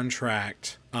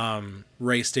contract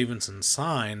Ray Stevenson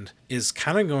signed is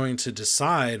kind of going to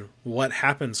decide what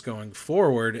happens going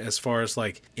forward, as far as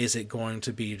like, is it going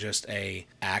to be just a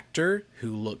actor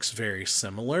who looks very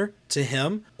similar to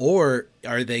him, or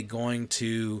are they going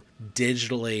to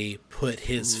digitally put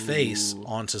his face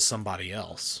onto somebody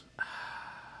else?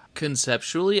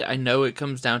 Conceptually, I know it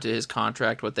comes down to his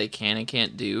contract, what they can and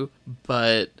can't do,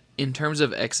 but in terms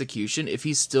of execution, if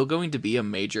he's still going to be a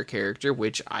major character,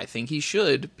 which I think he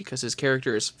should, because his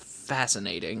character is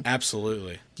fascinating.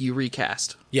 Absolutely. You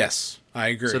recast. Yes, I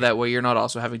agree. So that way you're not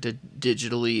also having to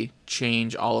digitally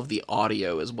change all of the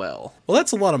audio as well. Well,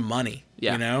 that's a lot of money,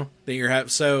 yeah. That you're having.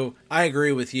 So I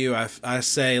agree with you. I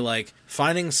say like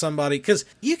finding somebody, because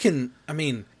he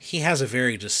has a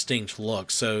very distinct look.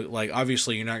 So like,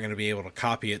 obviously you're not going to be able to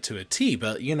copy it to a T,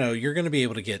 but you're going to be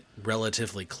able to get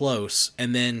relatively close,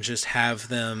 and then just have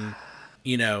them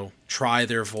try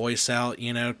their voice out,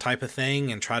 type of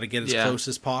thing, and try to get as Yeah. close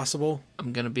as possible.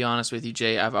 I'm going to be honest with you,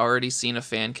 Jay. I've already seen a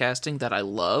fan casting that I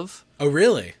love. Oh,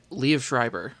 really? Liev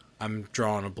Schreiber. I'm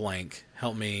drawing a blank.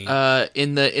 Help me.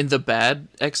 In the bad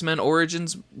X-Men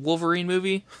Origins Wolverine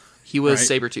movie, he was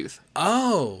Right. Sabretooth.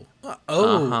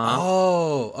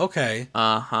 Okay.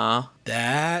 Uh-huh.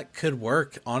 That could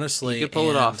work, honestly. He could pull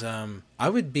it off. I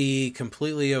would be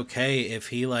completely okay if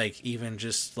he even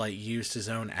just used his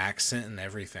own accent and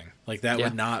everything. That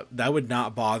Yeah. would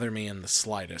not bother me in the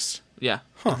slightest. Yeah.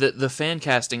 The fan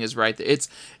casting is right.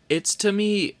 It's to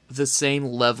me the same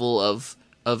level of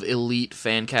elite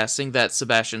fan casting that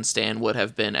Sebastian Stan would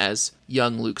have been as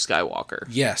young Luke Skywalker.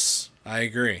 Yes, I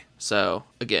agree. So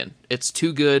again, it's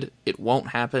too good. It won't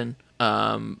happen.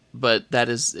 But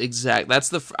that's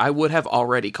I would have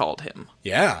already called him.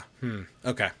 Yeah.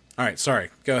 Okay. All right. Sorry.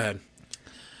 Go ahead.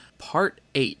 Part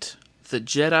 8. The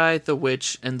Jedi, the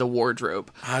Witch, and the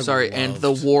Wardrobe. I And the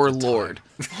loved Warlord.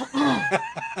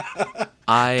 The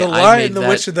I Lion, made the that,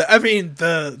 Witch, and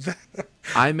the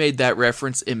I made that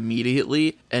reference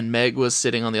immediately, and Meg was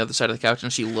sitting on the other side of the couch,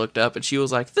 and she looked up, and she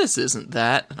was like, "This isn't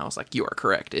that." And I was like, "You are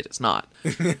correct. It is not."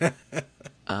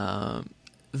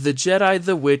 The Jedi,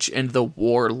 the Witch, and the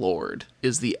Warlord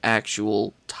is the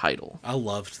actual title. I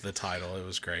loved the title. It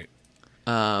was great.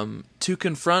 To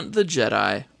confront the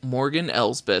Jedi, Morgan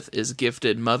Elsbeth is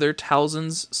gifted Mother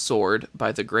Talzin's sword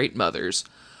by the Great Mothers,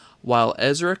 while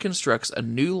Ezra constructs a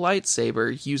new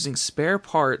lightsaber using spare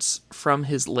parts from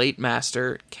his late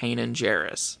master, Kanan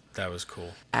Jarrus. That was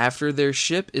cool. After their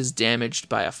ship is damaged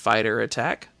by a fighter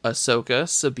attack, Ahsoka,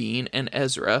 Sabine, and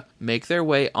Ezra make their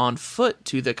way on foot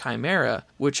to the Chimera,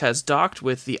 which has docked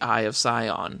with the Eye of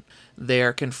Sion. They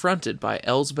are confronted by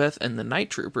Elsbeth and the Night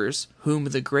Troopers, whom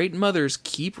the Great Mothers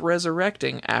keep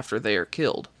resurrecting after they are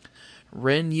killed.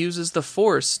 Ren uses the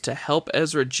Force to help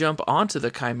Ezra jump onto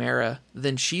the Chimera,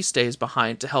 then she stays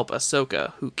behind to help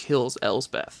Ahsoka, who kills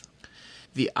Elsbeth.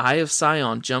 The Eye of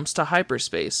Sion jumps to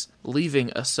hyperspace, leaving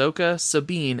Ahsoka,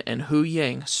 Sabine, and Hu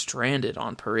Yang stranded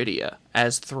on Peridia.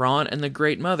 As Thrawn and the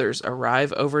Great Mothers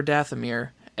arrive over Dathomir,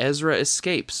 Ezra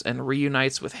escapes and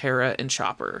reunites with Hera and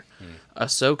Chopper.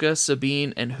 Ahsoka,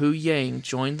 Sabine, and Hu Yang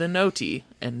join the Noti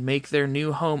and make their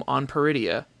new home on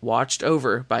Peridia, watched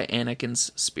over by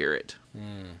Anakin's spirit.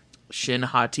 Shin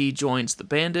Hati joins the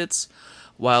bandits,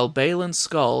 while Baylan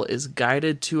Skull is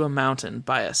guided to a mountain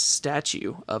by a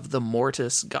statue of the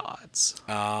Mortis gods.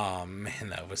 Oh, man,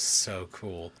 that was so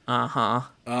cool. Uh-huh.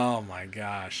 Oh, my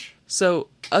gosh. So,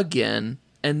 again,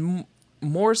 and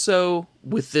more so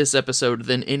with this episode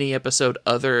than any episode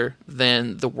other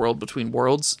than the World Between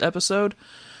Worlds episode,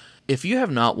 if you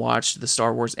have not watched the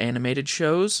Star Wars animated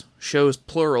shows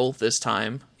plural this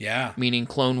time, Yeah. meaning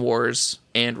Clone Wars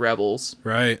and Rebels,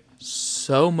 Right.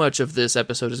 so much of this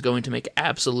episode is going to make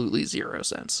absolutely zero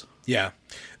sense. Yeah.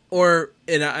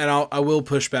 I will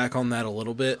push back on that a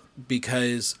little bit,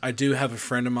 because I do have a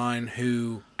friend of mine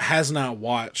who has not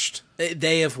watched.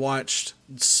 They have watched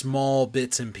small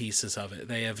bits and pieces of it.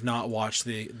 They have not watched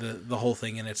the whole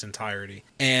thing in its entirety.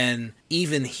 And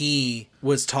even he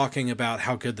was talking about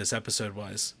how good this episode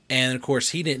was. And of course,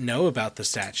 he didn't know about the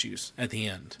statues at the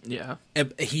end. Yeah.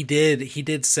 He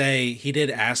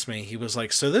did ask me. He was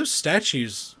like, "So those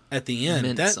statues at the end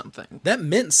Meant that something." that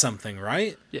meant something,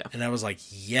 right?" Yeah. And I was like,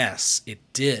 "Yes, it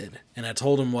did." And I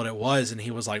told him what it was, and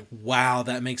he was like, "Wow,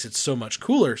 that makes it so much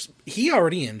cooler." He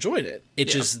already enjoyed it. It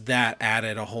just that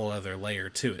added a whole other layer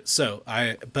to it. So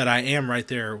I am right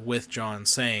there with John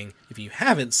saying, if you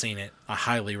haven't seen it, I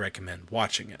highly recommend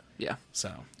watching it. Yeah.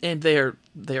 So And they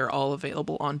are all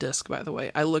available on disc, by the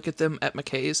way. I look at them at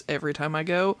McKay's every time I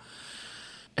go,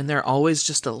 and they're always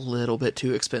just a little bit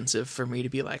too expensive for me to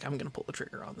be like, I'm going to pull the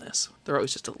trigger on this. They're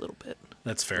always just a little bit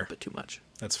that's fair. too much.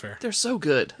 That's fair. They're so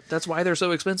good. That's why they're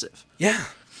so expensive. Yeah.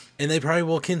 And they probably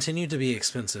will continue to be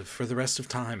expensive for the rest of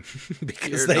time because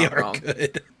You're they not are wrong.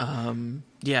 good.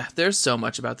 Yeah, there's so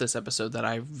much about this episode that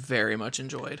I very much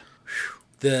enjoyed.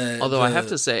 Although I have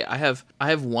to say, I have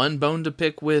one bone to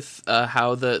pick with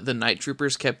how the Night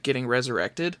Troopers kept getting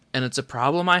resurrected, and it's a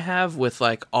problem I have with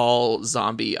like all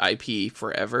zombie IP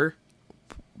forever.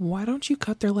 Why don't you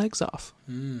cut their legs off?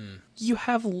 You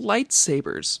have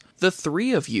lightsabers. The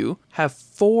 3 of you have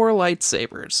 4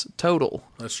 lightsabers total.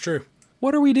 That's true.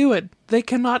 What are we doing? They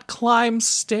cannot climb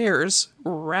stairs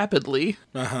rapidly.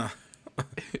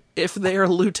 If they are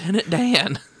Lieutenant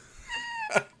Dan.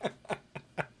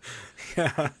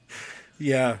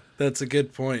 Yeah, that's a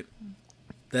good point.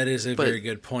 That is a very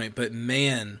good point. But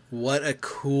man, what a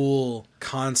cool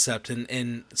concept,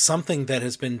 and something that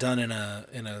has been done in a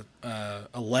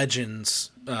Legends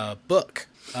book.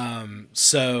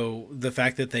 So the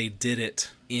fact that they did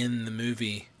it in the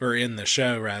movie, or in the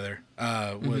show rather,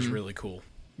 was really cool.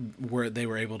 Where they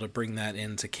were able to bring that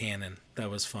into canon.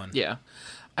 That was fun. Yeah.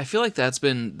 I feel like that's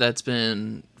been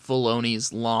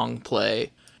Filoni's long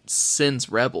play since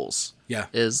Rebels. Yeah.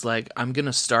 Is like, I'm going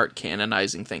to start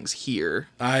canonizing things here.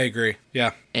 I agree.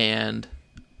 Yeah. And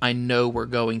I know we're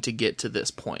going to get to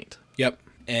this point. Yep.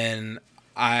 And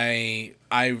I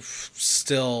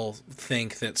still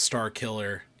think that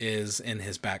Starkiller is in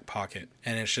his back pocket,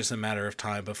 and it's just a matter of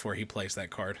time before he plays that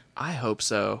card. I hope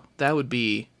so. That would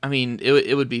be, I mean,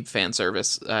 it would be fan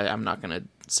service. I'm not going to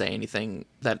say anything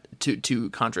that to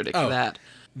contradict that.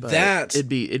 But it'd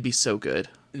be so good.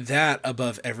 That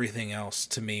above everything else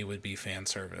to me would be fan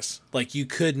service. Like, you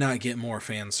could not get more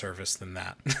fan service than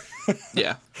that.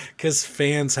 Yeah. Because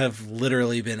fans have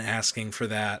literally been asking for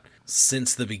that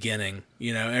since the beginning.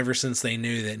 You know, ever since they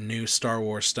knew that new Star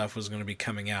Wars stuff was going to be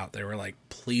coming out, they were like,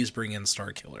 please bring in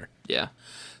Starkiller. Yeah.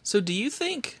 So do you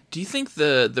think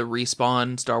the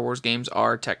Respawn Star Wars games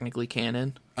are technically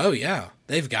canon? Oh yeah,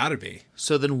 they've got to be.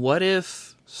 So then what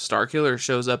if Starkiller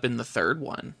shows up in the third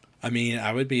one? I mean,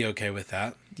 I would be okay with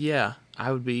that. Yeah,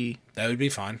 I would be. That would be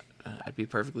fine. I'd be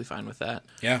perfectly fine with that.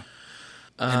 Yeah.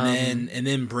 And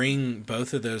then bring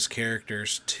both of those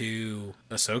characters to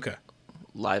Ahsoka.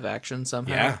 Live action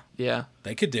somehow. Yeah. Yeah.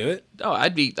 They could do it. Oh,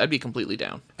 I'd be completely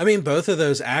down. I mean, both of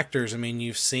those actors, I mean,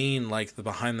 you've seen like the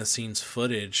behind the scenes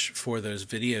footage for those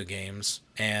video games,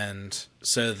 and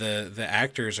so the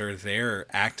actors are there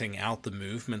acting out the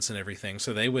movements and everything,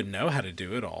 so they would know how to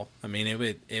do it all. I mean,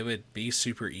 it would be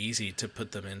super easy to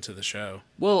put them into the show.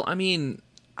 Well, I mean,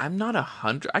 I'm not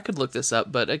 100. I could look this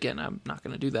up, but again, I'm not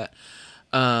going to do that.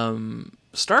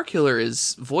 Starkiller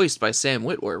is voiced by Sam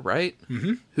Witwer, right?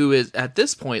 Mm-hmm. Who is, at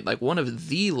this point, like one of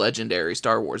the legendary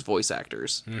Star Wars voice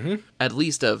actors, at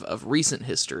least of recent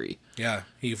history. Yeah,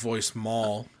 he voiced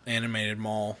Maul, animated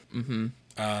Maul. Mm-hmm.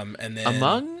 And then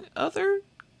among other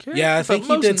characters? Yeah, I think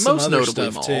he did some other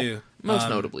stuff Maul. too. Most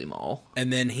notably Maul.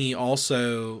 And then he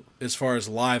also, as far as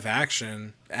live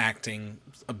action acting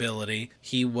ability,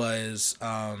 he was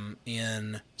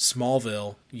in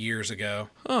Smallville years ago.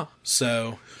 Huh.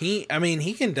 So he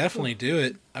can definitely do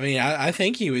it. I mean, I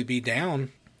think he would be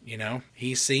down. You know,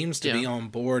 he seems to be on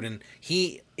board, and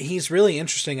he's really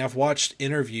interesting. I've watched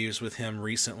interviews with him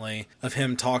recently of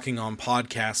him talking on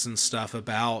podcasts and stuff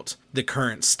about the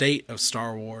current state of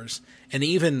Star Wars. And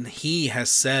even he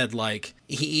has said, like,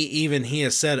 he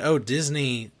has said, oh,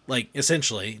 Disney, like,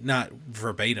 essentially, not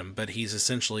verbatim, but he's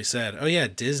essentially said, oh yeah,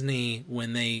 Disney,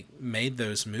 when they made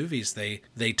those movies,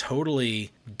 they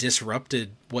totally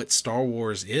disrupted what Star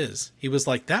Wars is. He was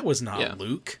like, that was not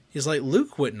Luke. He's like,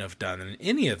 Luke wouldn't have done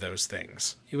any of those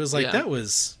things. He was like, that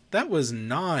was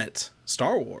not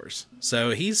Star Wars. So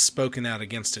he's spoken out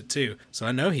against it too. So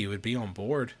I know he would be on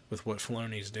board with what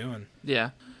Filoni's doing.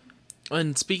 Yeah.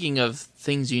 And speaking of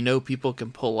things you know people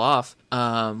can pull off,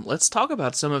 let's talk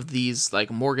about some of these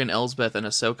like Morgan Elsbeth and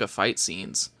Ahsoka fight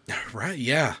scenes. Right,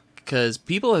 yeah. Because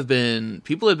people have been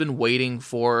waiting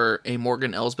for a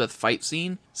Morgan Elsbeth fight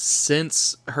scene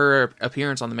since her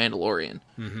appearance on The Mandalorian.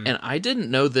 Mm-hmm. And I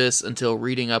didn't know this until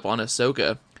reading up on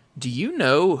Ahsoka. Do you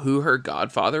know who her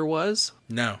godfather was?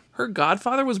 No. Her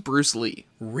godfather was Bruce Lee.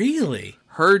 Really?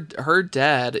 Her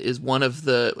dad is one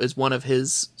of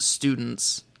his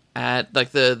students at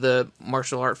like the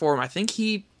martial art forum. I think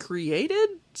he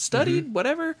studied,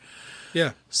 whatever.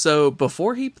 Yeah. So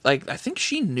before I think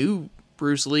she knew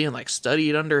Bruce Lee and like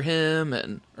studied under him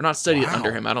or not studied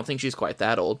under him. I don't think she's quite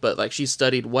that old, but like she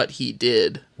studied what he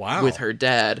did with her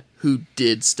dad, who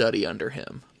did study under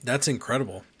him. That's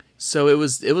incredible. So it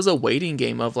was a waiting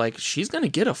game of like, she's going to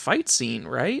get a fight scene,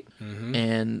 right? Mm-hmm.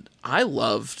 And I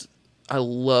loved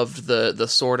the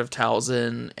Sword of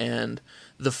Talzin and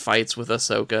the fights with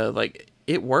Ahsoka. Like,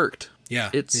 it worked. Yeah,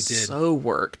 it did. So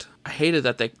worked. I hated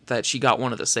that she got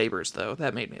one of the sabers, though.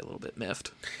 That made me a little bit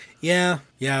miffed. Yeah,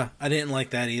 I didn't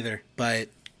like that either. But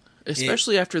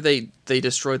especially after they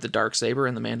destroyed the Darksaber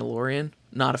in The Mandalorian.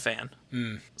 Not a fan.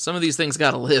 Some of these things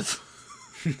gotta live.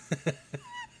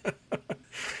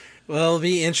 Well, it'll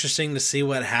be interesting to see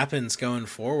what happens going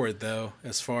forward, though.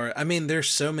 There's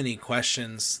so many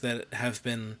questions that have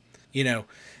been,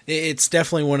 it's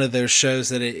definitely one of those shows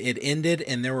that it ended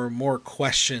and there were more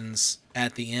questions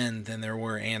at the end than there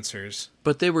were answers.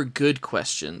 But they were good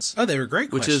questions. Oh, they were great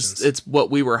questions. It's what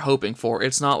we were hoping for.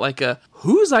 It's not like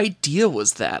whose idea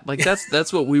was that? Like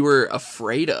that's what we were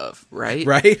afraid of, right?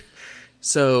 Right.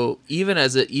 So even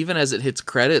as it hits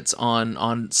credits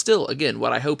on still, again,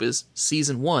 what I hope is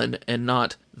season 1 and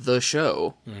not the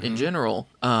show in general,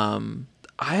 I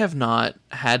have not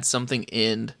had something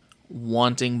end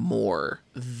wanting more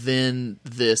than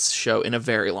this show in a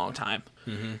very long time.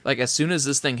 Like, as soon as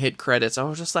this thing hit credits, I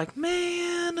was just like,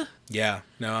 man, Yeah,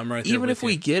 no, I'm right there even with if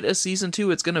we you. get a season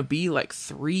 2, it's gonna be like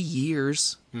 3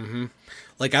 years.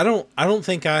 Like, I don't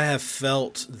think I have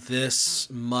felt this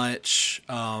much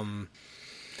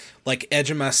like edge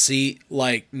of my seat,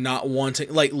 like not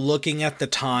wanting, like looking at the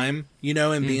time, you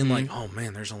know, and being like, oh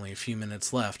man, there's only a few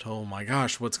minutes left. Oh my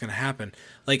gosh, what's gonna happen?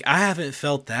 Like, I haven't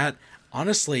felt that.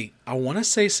 Honestly, I want to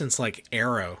say since like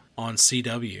Arrow on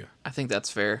CW I think that's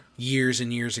fair. years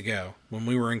and years ago when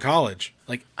we were in college.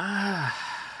 Like,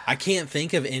 I can't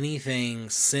think of anything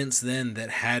since then that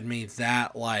had me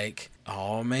that like,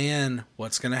 oh man,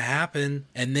 what's going to happen?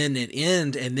 And then it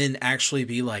end and then actually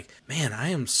be like, man, I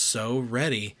am so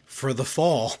ready for the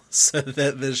fall so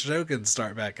that the show can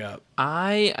start back up.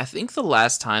 I think the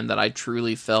last time that I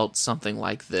truly felt something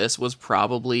like this was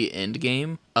probably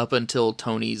Endgame, up until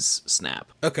Tony's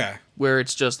snap, Okay. where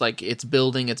it's just like it's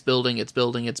building, it's building, it's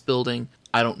building, it's building.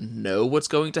 I don't know what's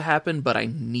going to happen, but I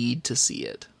need to see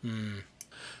it.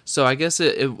 So I guess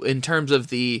in terms of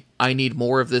the I need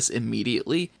more of this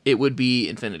immediately, it would be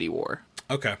Infinity War.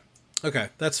 Okay. Okay,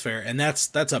 that's fair. And that's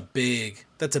a big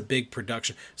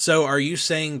production. So are you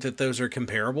saying that those are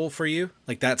comparable for you?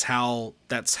 Like that's how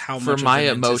much For of my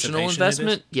an emotional anticipation it is?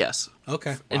 investment, yes.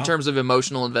 Okay. In wow. terms of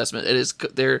emotional investment, it is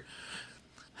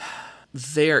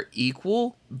they're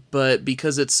equal, but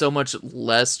because it's so much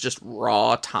less just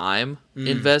raw time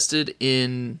invested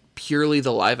in purely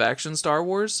the live action Star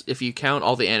Wars, if you count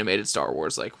all the animated Star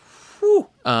Wars, like, whew,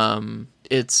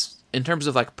 it's in terms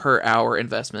of like per hour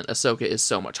investment, Ahsoka is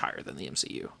so much higher than the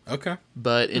MCU. Okay.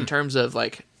 But in terms of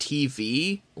like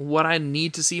TV, what I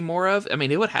need to see more of, I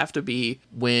mean, it would have to be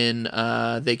when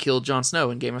they killed Jon Snow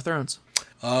in Game of Thrones.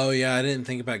 Oh yeah, I didn't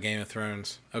think about Game of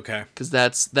Thrones. Okay. Because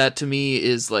that to me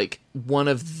is like one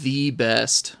of the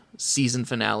best season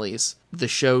finales. The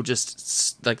show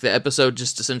just, like, the episode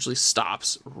just essentially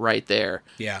stops right there.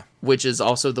 Yeah. Which is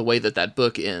also the way that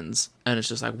book ends. And it's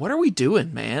just like, what are we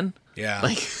doing, man? Yeah.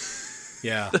 Like,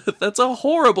 yeah. that's a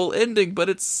horrible ending, but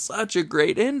it's such a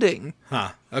great ending.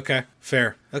 Huh. Okay.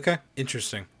 Fair. Okay.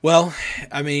 Interesting. Well,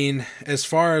 I mean, as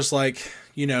far as like,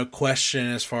 you know, question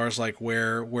as far as like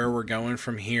where we're going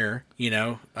from here, you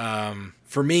know,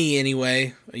 for me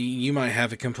anyway, you might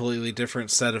have a completely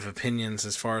different set of opinions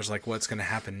as far as like what's going to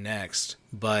happen next.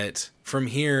 But from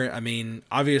here, I mean,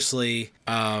 obviously,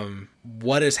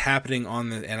 what is happening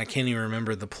on and I can't even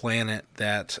remember the planet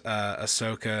that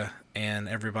Ahsoka and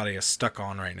everybody is stuck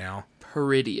on right now.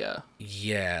 Peridia.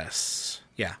 Yes.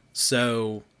 Yeah.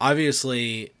 So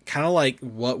obviously, kind of like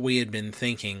what we had been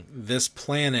thinking, this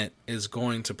planet is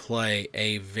going to play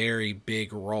a very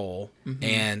big role.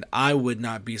 And I would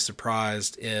not be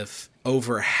surprised if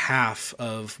over half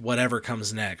of whatever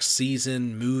comes next,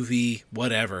 season, movie,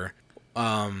 whatever,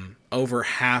 over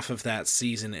half of that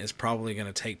season is probably going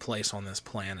to take place on this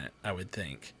planet, I would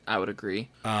think. I would agree.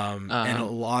 And a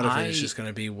lot of it is just going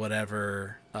to be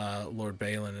whatever Lord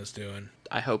Balin is doing.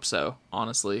 I hope so,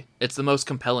 honestly. It's the most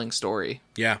compelling story.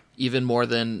 Yeah. Even more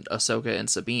than Ahsoka and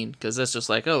Sabine, because that's just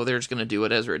like, oh, they're just going to do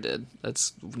what Ezra did.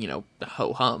 That's, you know,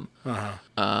 ho-hum.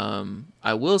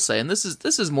 I will say, and this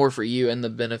is more for you and the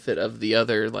benefit of the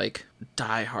other, like,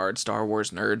 diehard Star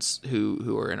Wars nerds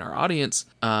who are in our audience.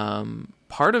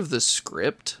 Part of the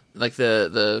script, like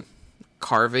the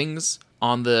carvings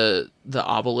on the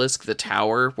obelisk, the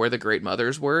tower where the Great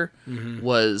Mothers were,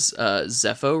 was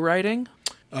Zepho writing.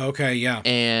 Okay, yeah.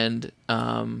 And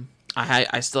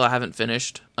I still haven't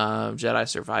finished Jedi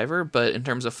Survivor, but in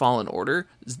terms of Fallen Order,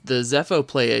 the Zepho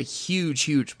play a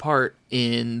huge part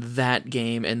in that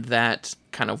game and that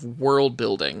kind of world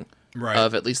building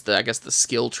of at least the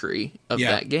skill tree of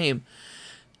that game.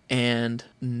 And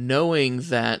knowing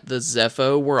that the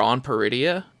Zepho were on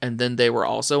Peridia, and then they were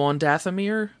also on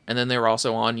Dathomir, and then they were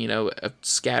also on, you know,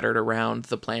 scattered around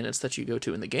the planets that you go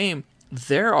to in the game,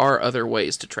 there are other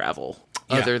ways to travel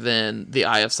other than the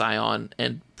Eye of Sion,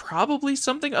 and probably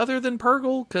something other than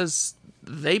Purgle, because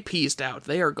they pieced out.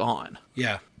 They are gone.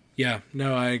 Yeah. Yeah.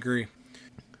 No, I agree.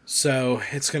 So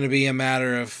it's going to be a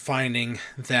matter of finding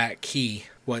that key.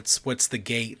 What's the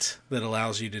gate that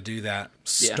allows you to do that?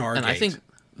 Stargate. And I think...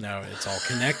 No, it's all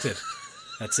connected.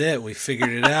 That's it. We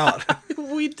figured it out.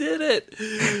 We did it.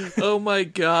 Oh my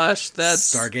gosh,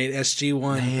 that's Stargate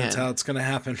SG-1. Man. That's how it's going to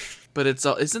happen. But it's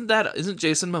isn't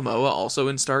Jason Momoa also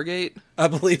in Stargate? I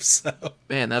believe so.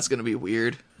 Man, that's going to be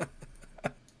weird.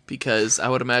 because I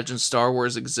would imagine Star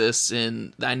Wars exists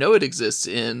I know it exists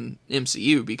in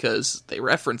MCU because they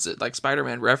reference it, like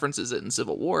Spider-Man references it in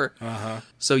Civil War.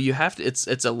 So you have to,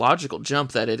 it's a logical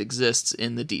jump that it exists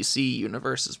in the DC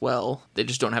universe as well. They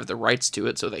just don't have the rights to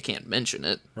it, so they can't mention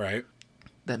it. Right.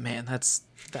 That's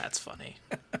funny.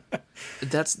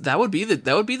 That would be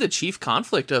the chief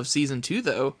conflict of season 2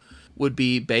 though. Would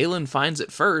be Balin finds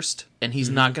it first, and he's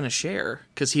not going to share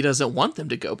because he doesn't want them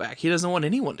to go back. He doesn't want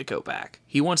anyone to go back.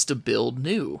 He wants to build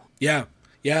new. Yeah.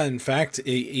 Yeah. In fact,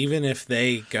 even if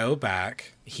they go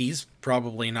back, he's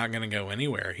probably not going to go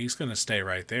anywhere. He's going to stay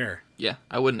right there. Yeah,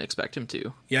 I wouldn't expect him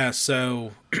to. Yeah.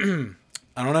 So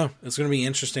I don't know. It's going to be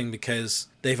interesting because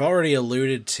they've already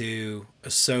alluded to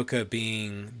Ahsoka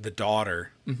being the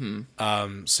daughter.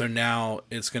 Mm-hmm. So now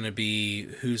it's going to be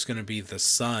who's going to be the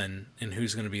son and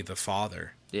who's going to be the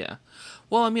father. Yeah.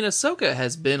 Well, I mean, Ahsoka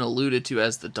has been alluded to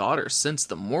as the daughter since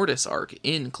the Mortis arc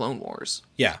in Clone Wars.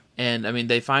 Yeah. And, I mean,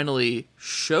 they finally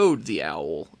showed the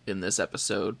owl in this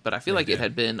episode, but I feel like it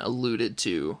had been alluded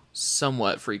to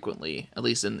somewhat frequently, at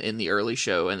least in the early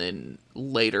show and in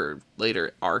later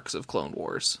arcs of Clone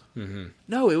Wars. Mm-hmm.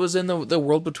 No, it was in the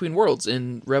World Between Worlds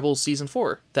in Rebels Season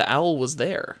 4. The owl was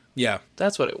there. Yeah.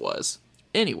 That's what it was.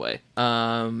 Anyway,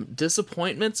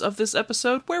 disappointments of this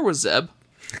episode. Where was Zeb?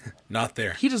 Not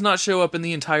there. He does not show up in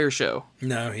the entire show.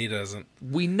 No, he doesn't.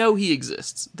 We know he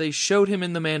exists. They showed him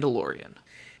in The Mandalorian.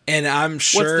 And I'm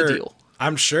sure... What's the deal?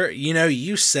 I'm sure,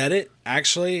 you said it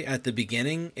actually at the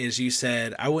beginning, is you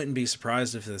said, I wouldn't be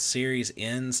surprised if the series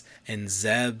ends and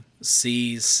Zeb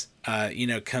sees,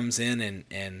 comes in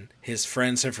and his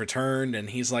friends have returned and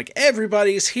he's like,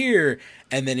 everybody's here.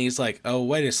 And then he's like, oh,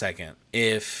 wait a second.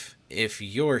 If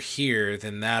you're here,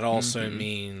 then that also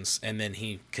means, and then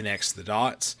he connects the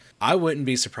dots. I wouldn't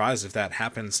be surprised if that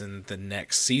happens in the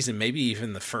next season, maybe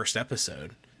even the first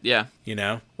episode. Yeah.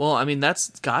 Well, I mean,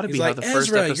 that's got to be how the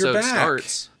first episode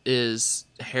starts, is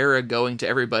Hera going to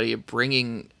everybody,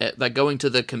 going to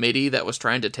the committee that was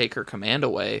trying to take her command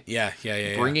away. Yeah.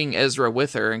 Bringing Ezra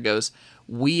with her and goes,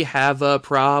 we have a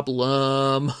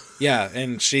problem. Yeah,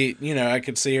 and she, I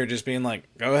could see her just being like,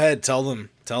 go ahead, tell them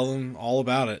all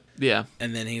about it. Yeah.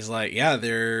 And then he's like, yeah,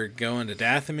 they're going to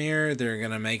Dathomir, they're going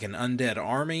to make an undead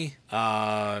army.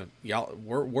 Y'all,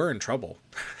 we're in trouble.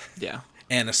 Yeah.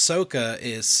 And Ahsoka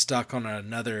is stuck on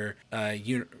another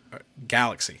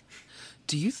galaxy.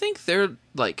 Do you think they're,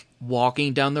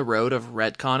 walking down the road of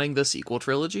retconning the sequel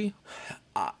trilogy?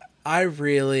 I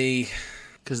really...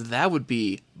 Because that would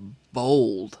be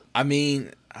bold. I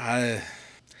mean, I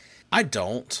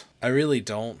don't. I really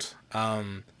don't.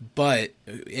 But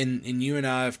you and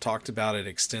I have talked about it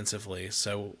extensively,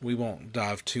 so we won't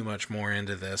dive too much more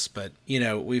into this. But,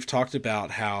 we've talked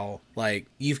about how,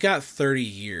 you've got 30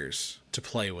 years to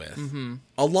play with. Mm-hmm.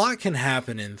 A lot can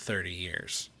happen in 30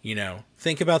 years.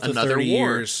 Think about the Another 30 war.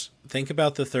 years. Think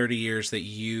about the 30 years that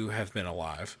you have been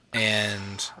alive.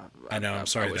 And I know, I'm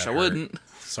sorry. I wish that I hurt. wouldn't.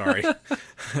 Sorry.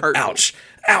 Ouch.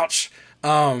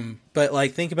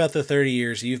 But think about the 30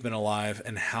 years you've been alive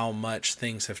and how much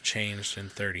things have changed in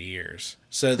 30 years.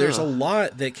 So there's a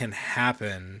lot that can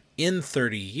happen in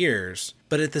 30 years,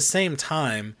 but at the same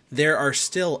time, there are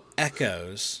still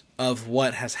echoes of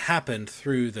what has happened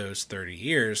through those 30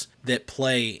 years that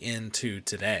play into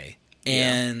today.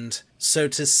 And so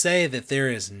to say that there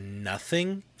is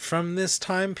nothing from this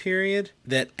time period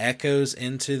that echoes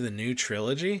into the new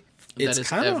trilogy, it's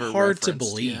kind of hard to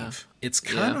believe. Yeah. It's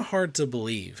kind of hard to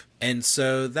believe. And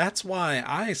so that's why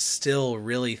I still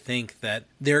really think that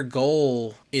their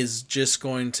goal is just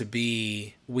going to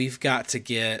be, we've got to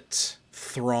get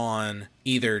Thrawn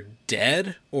either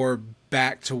dead or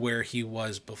back to where he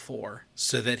was before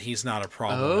so that he's not a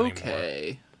problem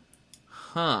anymore.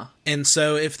 Huh. And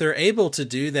so if they're able to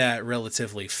do that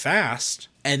relatively fast,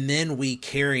 and then we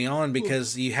carry on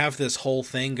because you have this whole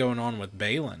thing going on with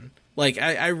Balin.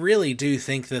 I really do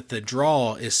think that the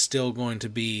draw is still going to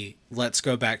be, let's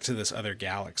go back to this other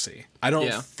galaxy. I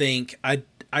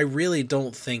really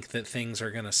don't think that things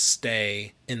are going to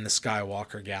stay in the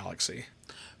Skywalker galaxy.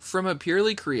 From a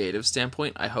purely creative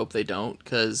standpoint, I hope they don't,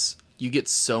 because you get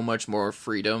so much more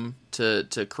freedom to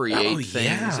create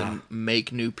things and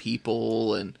make new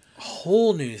people and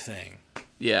whole new thing.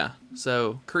 Yeah.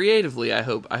 So creatively, I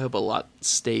hope a lot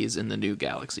stays in the new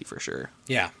galaxy for sure.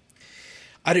 Yeah.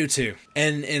 I do too.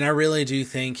 And I really do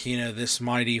think, this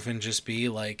might even just be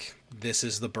this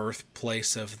is the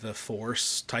birthplace of the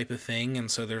Force type of thing. And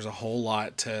so there's a whole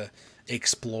lot to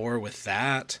explore with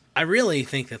that. I really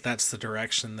think that that's the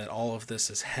direction that all of this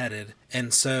is headed.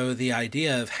 And so the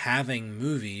idea of having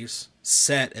movies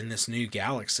set in this new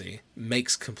galaxy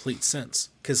makes complete sense,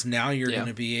 because now you're going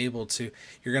to be able to,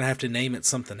 you're going to have to name it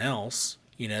something else.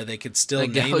 You know, they could still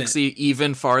name galaxy it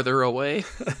even farther away.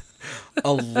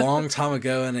 a long time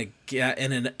ago in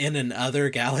another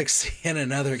galaxy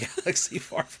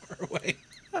far, far away.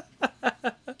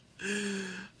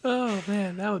 Oh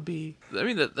man, that would be. I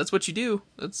mean, that's what you do.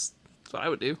 That's what I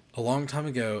would do. A long time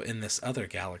ago in this other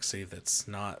galaxy that's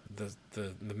not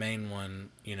the main one,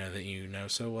 you know, that you know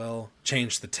so well.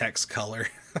 Change the text color.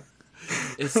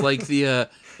 It's like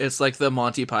the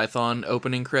Monty Python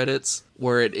opening credits,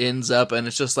 where it ends up and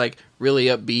it's just like really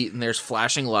upbeat and there's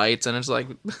flashing lights and it's like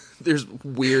there's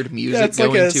weird music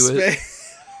going to it.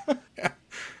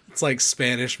 It's like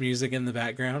Spanish music in the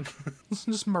background.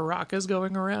 Just maracas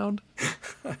going around.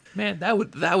 Man, that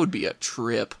would be a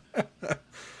trip.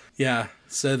 Yeah,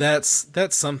 so that's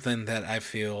something that I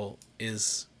feel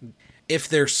is, if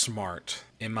they're smart,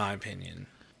 in my opinion.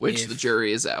 Which the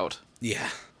jury is out. Yeah.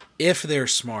 If they're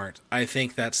smart, I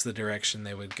think that's the direction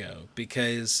they would go.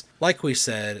 Because, like we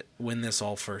said, when this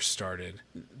all first started,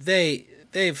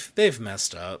 they've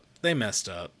messed up. They messed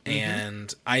up. Mm-hmm.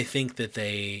 And I think that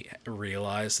they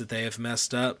realize that they have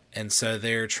messed up. And so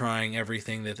they're trying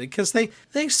everything that because they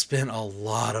spent a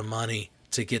lot of money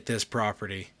to get this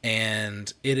property,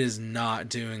 and it is not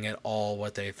doing at all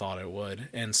what they thought it would.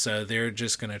 And so they're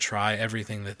just going to try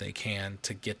everything that they can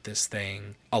to get this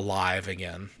thing alive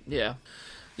again. Yeah.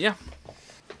 Yeah.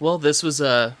 Well, this was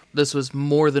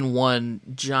more than one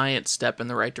giant step in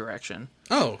the right direction.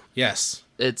 Oh, yes.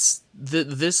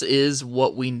 This is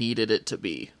what we needed it to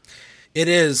be. It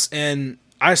is, and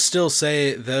I still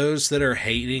say those that are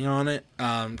hating on it,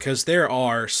 because there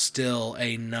are still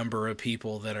a number of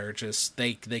people that are just,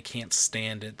 they can't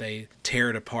stand it. They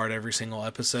tear it apart every single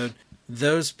episode.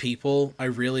 Those people, I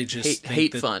really just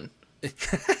hate fun.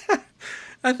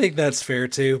 I think that's fair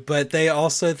too, but they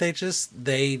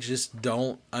just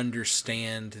don't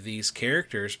understand these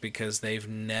characters because they've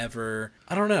never,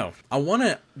 I don't know.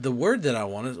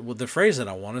 The phrase that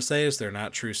I want to say is they're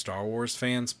not true Star Wars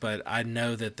fans, but I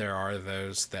know that there are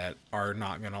those that are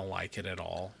not going to like it at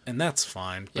all, and that's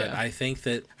fine. But yeah.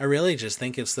 I really just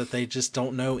think it's that they just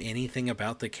don't know anything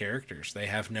about the characters. They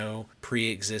have no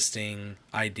pre-existing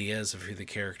ideas of who the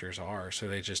characters are, so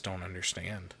they just don't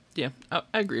understand. Yeah, I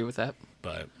agree with that.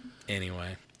 But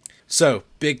anyway, so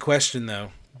big question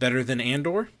though, better than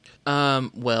Andor?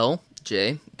 Well,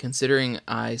 Jay, considering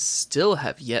I still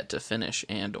have yet to finish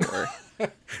Andor, then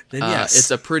yes,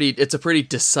 it's a pretty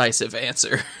decisive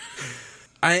answer.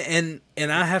 I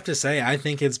have to say, I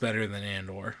think it's better than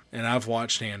Andor, and I've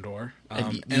watched Andor.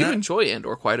 And you enjoy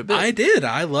Andor quite a bit. I did.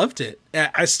 I loved it.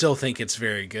 I still think it's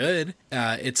very good.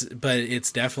 But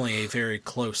it's definitely a very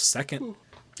close second.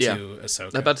 Yeah,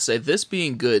 Ahsoka. I'm about to say, this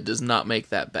being good does not make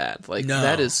that bad. Like, no.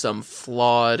 That is some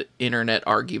flawed internet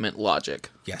argument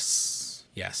logic. Yes.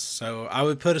 So I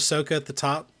would put Ahsoka at the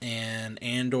top, and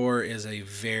Andor is it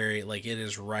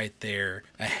is right there,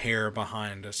 a hair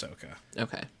behind Ahsoka.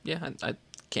 Okay. Yeah, I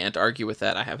can't argue with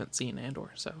that. I haven't seen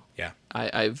Andor, so yeah.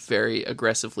 I very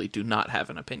aggressively do not have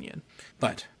an opinion.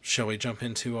 But shall we jump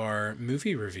into our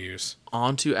movie reviews?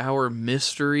 On to our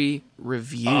mystery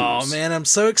reviews. Oh man, I'm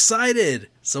so excited!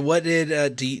 So what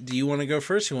did do you want to go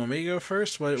first? You want me to go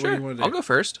first? What do you want to do? I'll go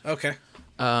first. Okay.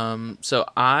 So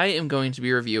I am going to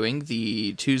be reviewing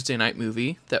the Tuesday night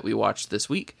movie that we watched this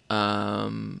week.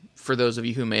 For those of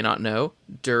you who may not know,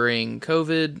 during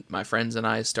COVID, my friends and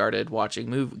I started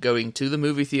going to the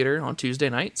movie theater on Tuesday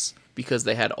nights because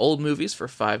they had old movies for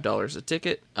 $5 a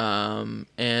ticket.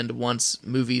 And once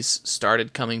movies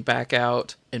started coming back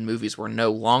out and movies were no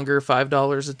longer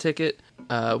 $5 a ticket,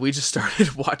 we just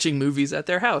started watching movies at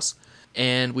their house.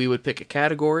 And we would pick a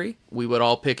category. We would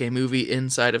all pick a movie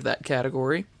inside of that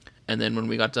category. And then when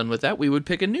we got done with that, we would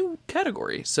pick a new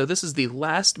category. So this is the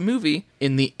last movie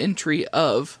in the entry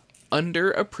of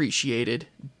underappreciated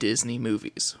Disney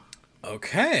movies.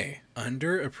 Okay.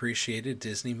 Underappreciated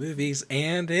Disney movies.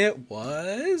 And it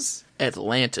was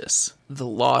Atlantis, The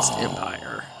Lost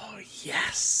Empire. Oh,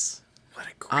 yes. What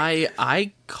a great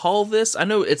I call this, I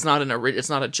know it's not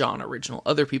a John original.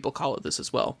 Other people call it this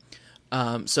as well.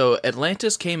 So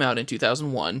Atlantis came out in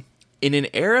 2001 in an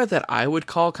era that I would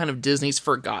call kind of Disney's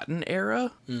forgotten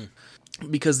era.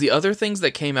 because the other things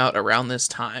that came out around this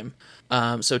time,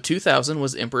 so 2000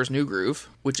 was Emperor's New Groove,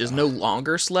 which is no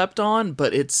longer slept on,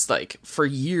 but it's like, for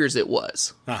years it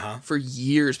was. For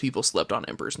years people slept on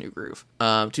Emperor's New Groove.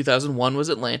 2001 was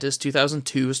Atlantis.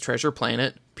 2002 was Treasure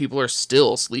Planet. People are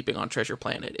still sleeping on Treasure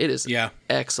Planet. It is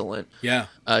excellent. Yeah.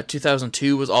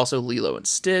 2002 was also Lilo and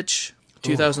Stitch.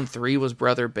 2003 was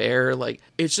Brother Bear. Like,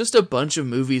 it's just a bunch of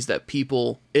movies that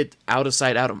people, out of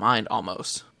sight, out of mind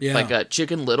almost. Yeah. Like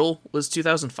Chicken Little was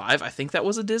 2005. I think that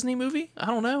was a Disney movie. I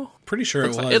don't know. Pretty sure it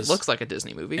was. It looks like a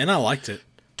Disney movie. And I liked it.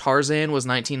 Tarzan was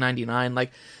 1999.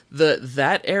 Like,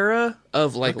 that era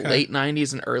of like late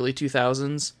 90s and early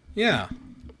 2000s. Yeah.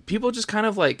 People just kind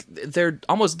of like, they're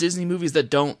almost Disney movies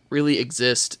that don't really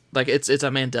exist. Like, it's a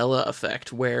Mandela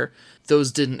effect where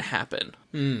those didn't happen.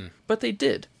 But they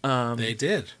did. They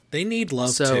did. They need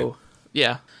love too. So,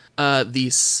 yeah. The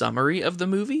summary of the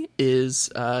movie is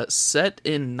set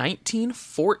in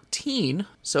 1914,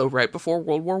 so right before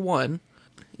World War I.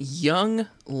 Young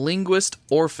linguist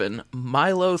orphan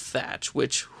Milo Thatch,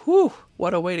 which, whew,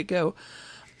 what a way to go,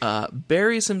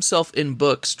 buries himself in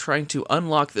books trying to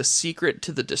unlock the secret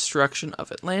to the destruction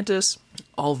of Atlantis.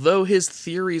 Although his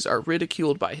theories are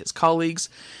ridiculed by his colleagues,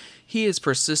 he is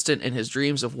persistent in his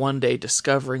dreams of one day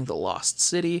discovering the lost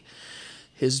city.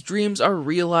 His dreams are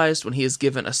realized when he is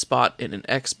given a spot in an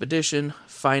expedition,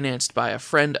 financed by a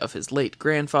friend of his late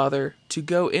grandfather, to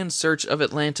go in search of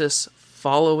Atlantis,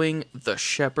 following the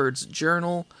Shepherd's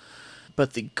Journal.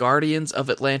 But the guardians of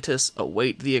Atlantis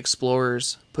await the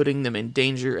explorers, putting them in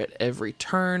danger at every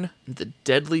turn. The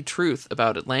deadly truth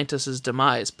about Atlantis'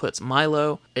 demise puts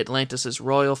Milo, Atlantis'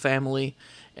 royal family,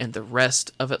 and the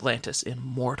rest of Atlantis in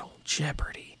mortal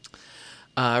jeopardy.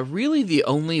 Really, the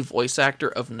only voice actor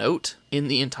of note in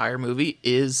the entire movie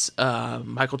is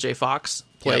Michael J. Fox,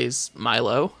 plays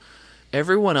Milo.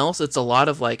 Everyone else, it's a lot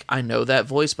of like, I know that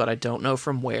voice, but I don't know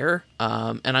from where.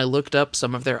 And I looked up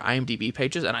some of their IMDb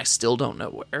pages, and I still don't know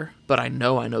where. But I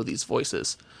know these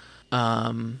voices.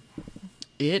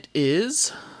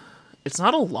 It's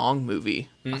not a long movie.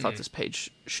 I thought this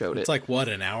page showed it. It's like, what,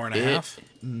 an hour and a half?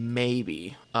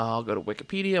 Maybe. I'll go to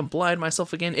Wikipedia and blind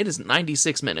myself again. It is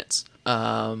 96 minutes.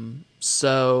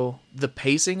 So the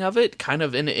pacing of it, kind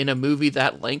of in a movie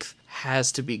that length,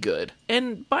 has to be good.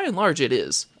 And by and large, it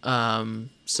is.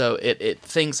 So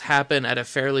things happen at a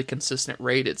fairly consistent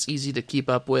rate. It's easy to keep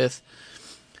up with.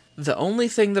 The only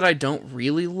thing that I don't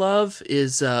really love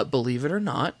is, believe it or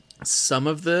not, some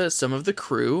of the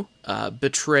crew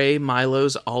betray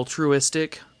Milo's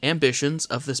altruistic ambitions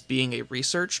of this being a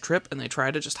research trip, and they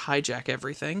try to just hijack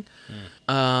everything.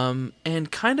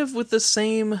 And kind of with the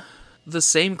same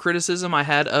criticism I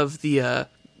had of the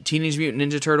Teenage Mutant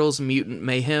Ninja Turtles Mutant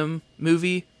Mayhem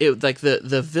movie. It like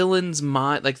the villain's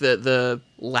mind, like the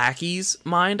lackey's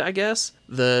mind, I guess.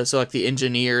 So like the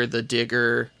engineer, the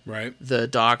digger, right, the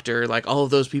doctor, like all of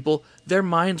those people, their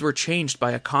minds were changed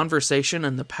by a conversation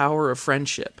and the power of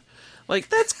friendship. Like,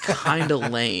 that's kind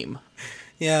of lame.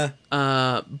 Yeah.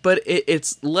 But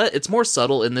it's more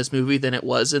subtle in this movie than it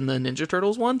was in the Ninja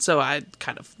Turtles one, so I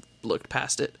kind of looked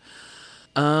past it.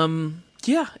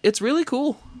 Yeah, it's really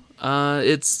cool.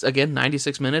 It's, again,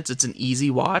 96 minutes. It's an easy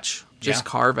watch. Just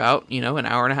carve out, an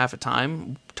hour and a half of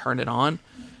time, turn it on,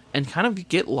 and kind of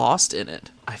get lost in it.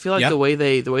 I feel like the way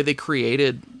they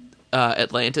created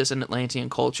Atlantis and Atlantean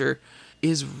culture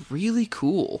is really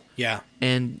cool. Yeah.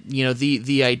 And,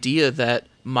 the idea that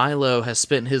Milo has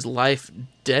spent his life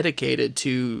dedicated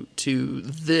to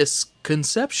this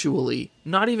conceptually,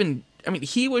 not even, I mean,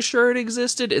 he was sure it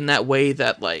existed in that way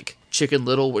that, like, Chicken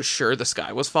Little was sure the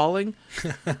sky was falling.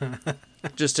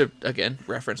 Just to, again,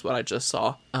 reference what I just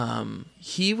saw. When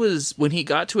he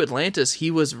got to Atlantis,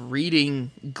 he was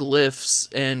reading glyphs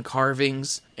and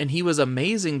carvings, and he was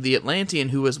amazing the Atlantean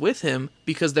who was with him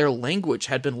because their language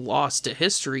had been lost to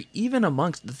history, even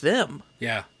amongst them.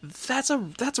 Yeah. That's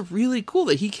really cool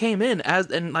that he came in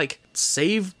and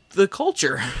saved the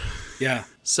culture. Yeah.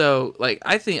 So, like,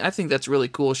 I think that's really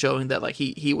cool, showing that, like,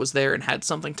 he was there and had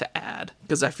something to add.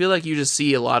 Because I feel like you just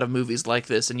see a lot of movies like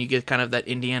this, and you get kind of that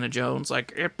Indiana Jones,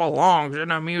 like, it belongs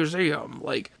in a museum.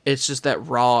 Like, it's just that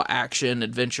raw action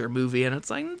adventure movie, and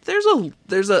it's like,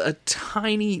 there's a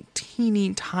tiny,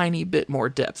 teeny, tiny bit more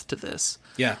depth to this.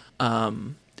 Yeah.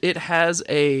 It has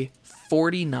a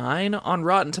 49 on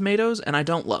Rotten Tomatoes, and I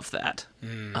don't love that.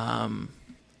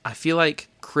 I feel like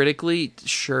critically,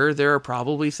 sure, there are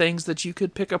probably things that you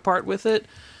could pick apart with it.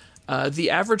 The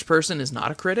average person is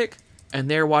not a critic, and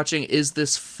they're watching, is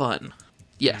this fun?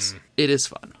 Yes, it is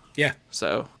fun. Yeah.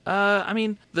 So, I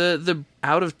mean, the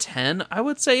out of 10, I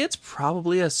would say it's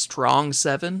probably a strong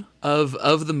 7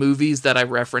 of the movies that I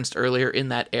referenced earlier in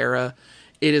that era.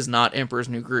 It is not Emperor's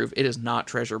New Groove. It is not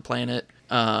Treasure Planet.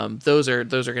 Those are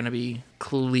going to be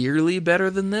clearly better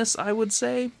than this, I would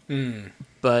say.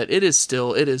 But it is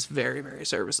very, very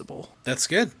serviceable. That's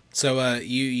good. So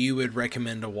you would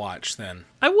recommend a watch then?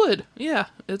 I would. Yeah,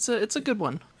 it's a good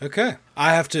one. Okay.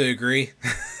 I have to agree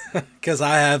because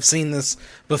I have seen this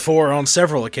before on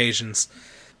several occasions.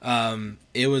 I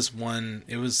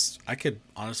could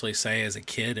honestly say as a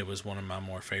kid, it was one of my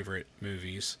more favorite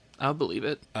movies. I'll believe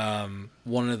it.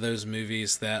 One of those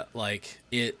movies that I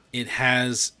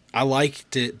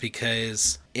liked it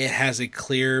because it has a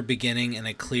clear beginning and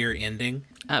a clear ending.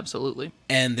 Absolutely.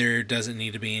 And there doesn't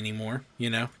need to be any more,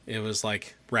 It was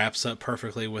wraps up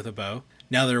perfectly with a bow.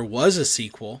 Now there was a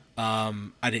sequel.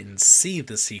 I didn't see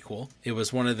the sequel. It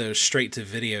was one of those straight to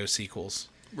video sequels.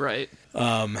 Right.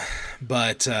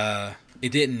 But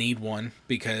it didn't need one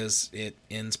because it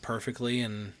ends perfectly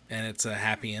and it's a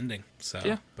happy ending. So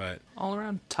yeah. But all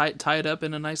around tie it up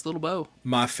in a nice little bow.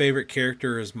 My favorite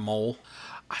character is Mole.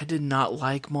 I did not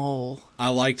like Mole. I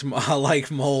liked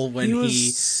Mole when he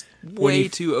was way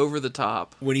too over the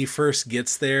top. When he first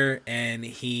gets there and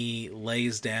he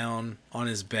lays down on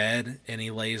his bed and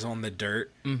he lays on the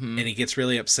dirt and he gets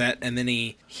really upset and then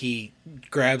he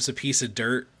grabs a piece of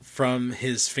dirt from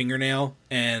his fingernail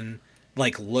and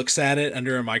looks at it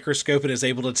under a microscope and is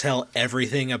able to tell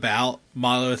everything about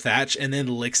Milo Thatch and then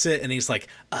licks it and he's like,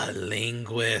 a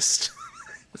linguist.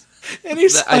 And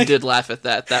he's I did laugh at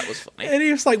that. That was funny. And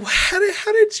he was like, how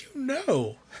did you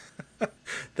know?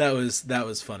 That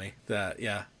was funny.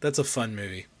 That's a fun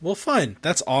movie. Well, fun.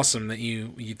 That's awesome that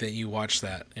you watched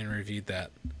that and reviewed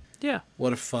that. Yeah.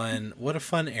 What a fun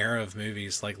era of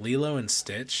movies. Like Lilo and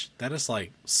Stitch, that is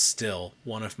still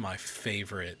one of my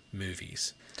favorite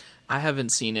movies. I haven't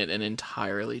seen it in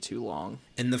entirely too long.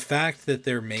 And the fact that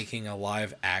they're making a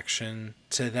live action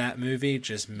to that movie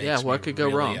just makes what me could go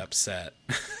really wrong? upset.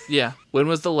 Yeah. When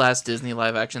was the last Disney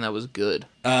live action that was good?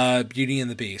 Beauty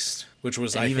and the Beast, which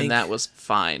was, and I think that was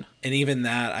fine. And even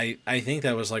that, I think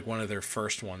that was one of their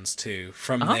first ones too.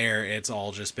 From there, it's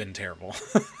all just been terrible.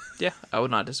 Yeah, I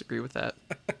would not disagree with that.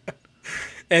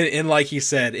 And like you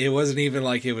said, it wasn't even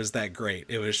it was that great.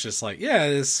 It was just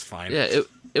it's fine. Yeah,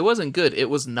 it wasn't good. It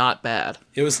was not bad.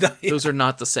 It was not. Those are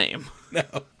not the same.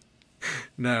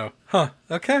 No. Huh.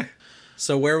 Okay.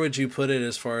 So where would you put it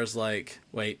as far as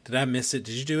wait, did I miss it?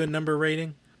 Did you do a number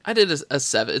rating? I did a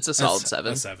 7. It's a solid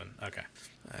 7. A 7. Okay.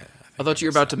 I thought you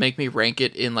were about to make me rank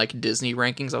it in Disney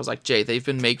rankings. I was like, Jay, they've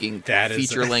been making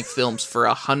feature-length films for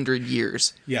 100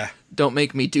 years. Yeah. Don't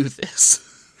make me do this.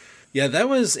 Yeah, that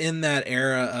was in that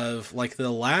era of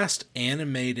the last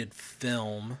animated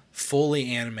film,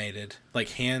 fully animated,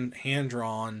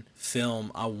 hand-drawn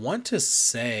film, I want to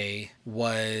say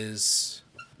was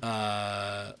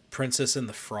Princess and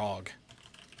the Frog,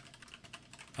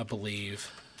 I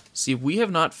believe. See, we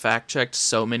have not fact-checked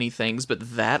so many things,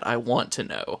 but that I want to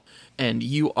know. And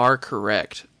you are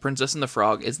correct. Princess and the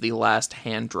Frog is the last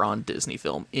hand-drawn Disney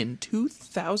film in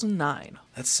 2009.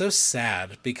 That's so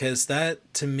sad because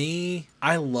that, to me,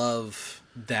 I love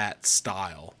that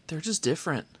style. They're just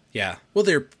different. Yeah. Well,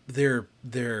 they're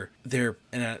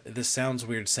and this sounds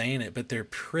weird saying it, but they're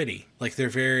pretty. They're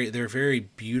very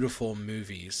beautiful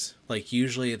movies.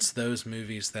 Usually it's those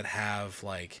movies that have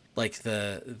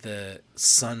the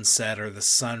sunset or the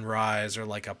sunrise or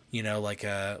like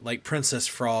Princess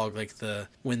Frog,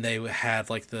 when they had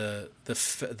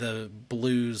the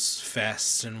blues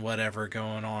fest and whatever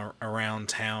going on around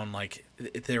town.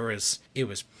 It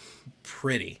was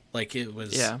pretty. It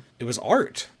was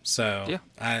art. So yeah.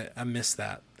 I miss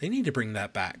that. They need to bring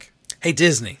that back. Hey,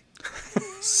 Disney.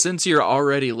 Since you're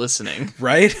already listening.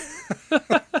 Right?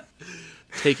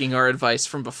 Taking our advice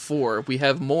from before, we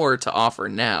have more to offer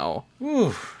now.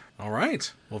 Ooh. All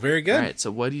right. Well, very good. All right.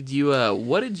 So what did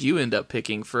you end up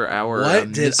picking for our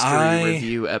mystery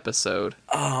review episode?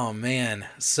 Oh, man.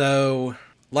 So,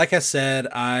 like I said,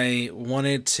 I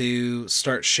wanted to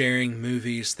start sharing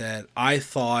movies that I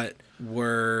thought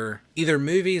were either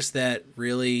movies that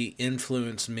really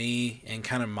influenced me and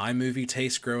kind of my movie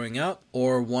taste growing up,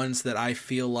 or ones that I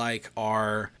feel like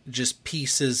are just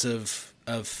pieces of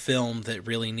film that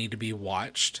really need to be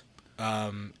watched.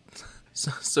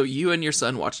 So you and your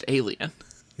son watched Alien.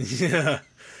 Yeah.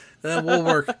 We'll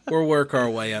work our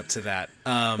way up to that.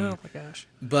 Oh my gosh.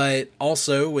 But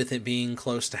also with it being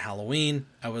close to Halloween,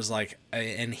 I was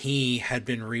and he had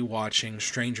been rewatching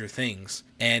Stranger Things,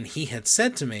 and he had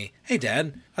said to me, "Hey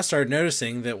Dad, I started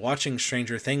noticing that watching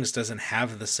Stranger Things doesn't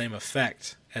have the same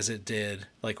effect as it did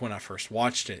when I first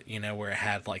watched it, where it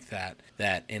had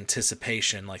that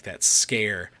anticipation, that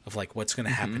scare of what's going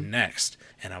to happen next."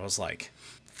 And I was like,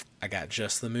 I got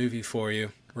just the movie for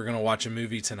you. We're going to watch a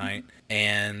movie tonight.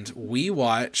 And we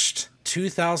watched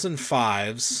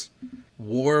 2005's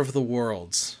War of the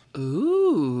Worlds.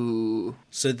 Ooh.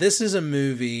 So this is a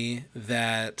movie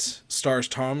that stars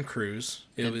Tom Cruise.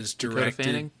 It And was Dakota directed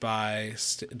Fanning? by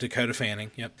Dakota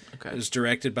Fanning. Yep. Okay. It was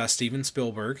directed by Steven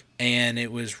Spielberg, and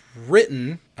it was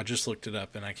written, I just looked it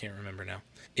up and I can't remember now.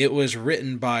 It was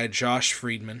written by Josh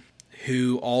Friedman,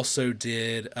 who also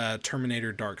did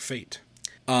Terminator Dark Fate.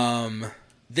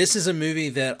 This is a movie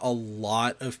that a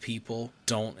lot of people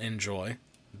don't enjoy.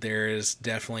 There is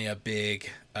definitely a big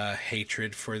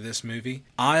hatred for this movie.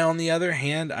 On the other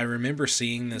hand, I remember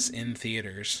seeing this in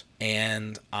theaters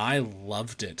and I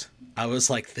loved it. I was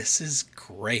like, this is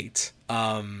great.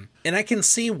 And I can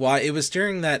see why. It was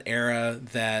during that era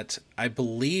that I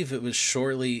believe it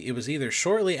was either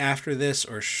shortly after this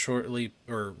or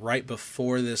right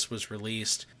before this was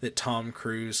released that Tom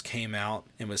Cruise came out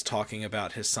and was talking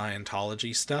about his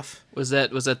Scientology stuff. Was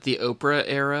that the Oprah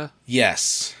era?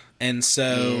 Yes. And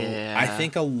so Yeah. I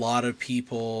think a lot of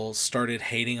people started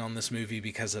hating on this movie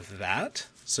because of that.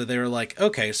 So they were like,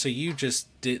 okay, so you just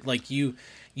did, like, you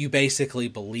basically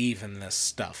believe in this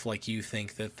stuff. Like, you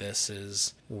think that this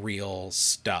is real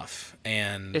stuff.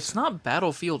 And It's not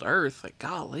Battlefield Earth. Like,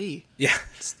 golly. yeah,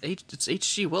 It's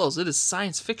H.G. Wells. It is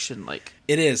science fiction. Like,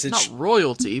 it is. It's not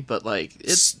royalty, but like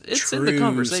it's in the true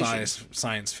conversation.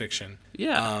 science fiction.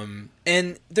 Yeah.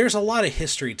 And there's a lot of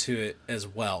history to it as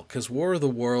well, because War of the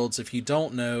Worlds, if you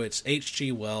don't know, it's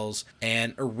H.G. Wells,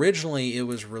 and originally it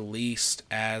was released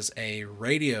as a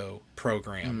radio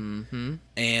program. Mm-hmm.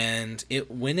 And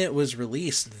when it was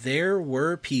released, there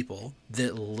were people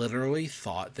that literally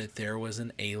thought that there was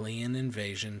an alien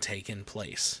invasion taking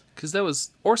place. Because that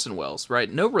was Orson Welles,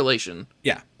 right? No relation.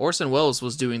 Yeah. Orson Welles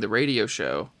was doing the radio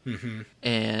show,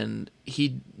 and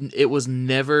it was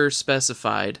never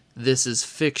specified, this is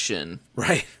fiction.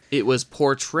 Right. It was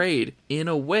portrayed in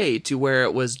a way to where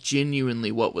it was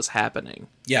genuinely what was happening.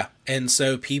 Yeah. And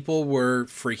so people were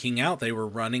freaking out. They were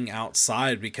running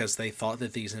outside because they thought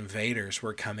that these invaders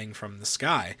were coming from the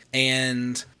sky.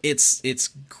 And it's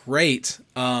great.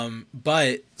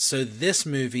 But so this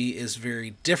movie is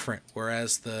very different.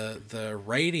 Whereas the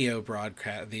radio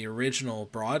broadcast, the original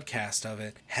broadcast of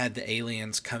it, had the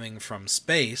aliens coming from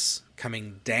space,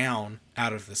 coming down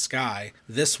out of the sky.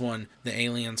 This one, the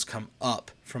aliens come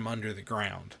up from under the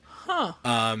ground.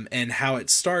 And how it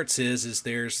starts is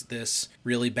there's this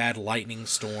really bad lightning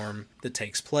storm that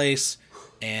takes place,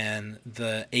 and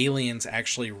the aliens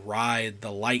actually ride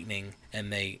the lightning,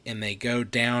 and they go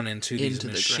down into these Into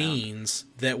the machines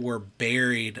that were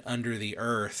buried under the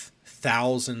earth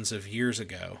thousands of years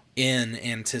ago in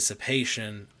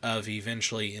anticipation of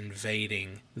eventually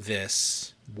invading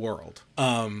this world.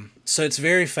 So it's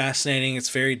very fascinating. It's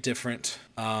very different.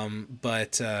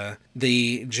 But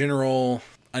the general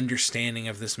understanding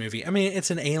of this movie, I mean, it's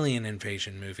an alien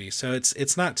invasion movie, so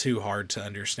it's not too hard to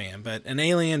understand, but an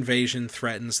alien invasion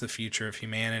threatens the future of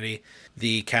humanity.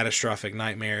 The catastrophic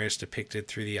nightmare is depicted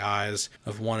through the eyes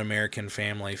of one American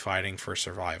family fighting for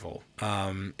survival.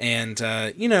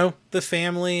 The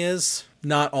family is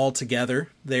not all together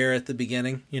there at the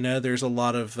beginning. There's a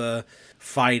lot of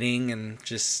fighting and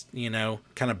just,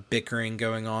 kind of bickering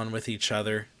going on with each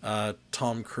other.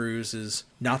 Tom Cruise is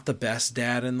not the best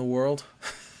dad in the world.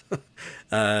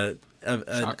 A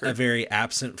very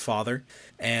absent father.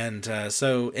 And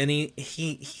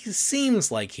he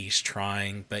seems like he's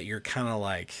trying, but you're kind of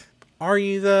like, are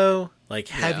you though? Like,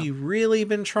 have you really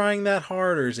been trying that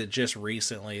hard, or is it just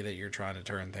recently that you're trying to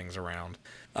turn things around?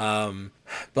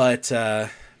 But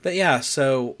yeah,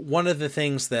 so one of the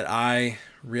things that I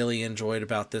really enjoyed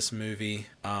about this movie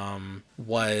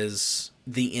was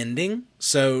the ending.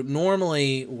 So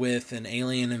normally with an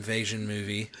alien invasion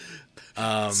movie,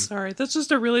 Sorry, that's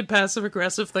just a really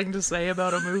passive-aggressive thing to say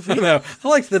about a movie. no, I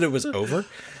liked that it was over.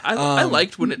 I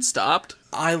liked when it stopped.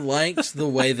 I liked the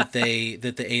way that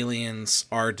the aliens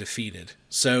are defeated.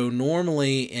 So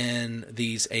normally in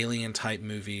these alien type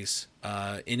movies,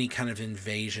 any kind of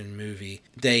invasion movie,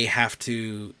 they have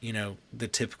to,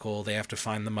 they have to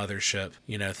find the mothership.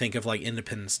 Think of like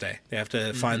Independence Day. They have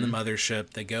to find the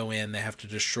mothership. They go in. They have to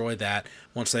destroy that.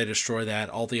 Once they destroy that,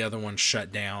 all the other ones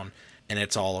shut down, and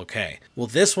it's all okay. Well,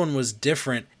 this one was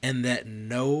different in that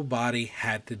nobody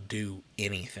had to do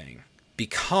anything.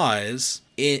 Because,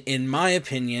 in my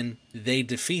opinion, they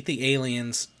defeat the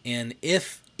aliens, and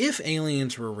if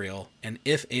aliens were real, and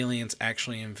if aliens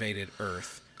actually invaded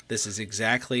Earth, this is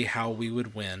exactly how we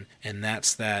would win, and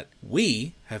that's that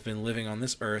we have been living on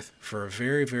this Earth for a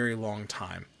very, very long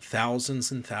time,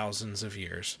 thousands and thousands of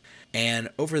years, and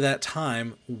over that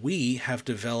time, we have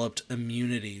developed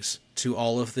immunities to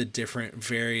all of the different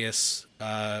various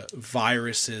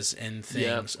viruses and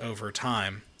things over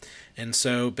time. And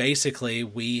so basically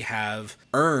we have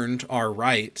earned our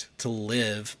right to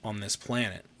live on this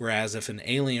planet. Whereas if an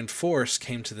alien force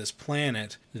came to this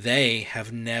planet, they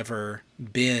have never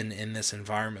been in this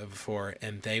environment before,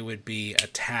 and they would be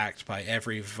attacked by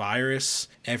every virus,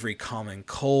 every common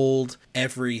cold,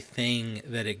 everything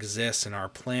that exists in our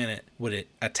planet would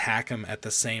attack them at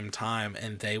the same time,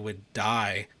 and they would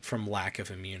die from lack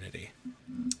of immunity.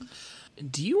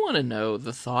 Do you want to know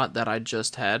the thought that I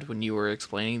just had when you were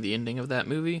explaining the ending of that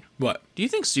movie? What? Do you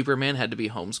think Superman had to be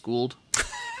homeschooled?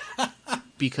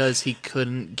 Because he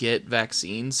couldn't get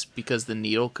vaccines because the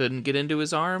needle couldn't get into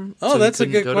his arm? Oh, so that's a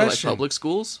he good couldn't go question. to like public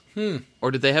schools?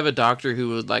 Or did they have a doctor who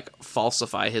would like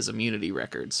falsify his immunity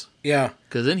records? Yeah.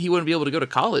 Because then he wouldn't be able to go to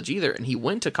college either. And he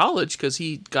went to college because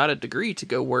he got a degree to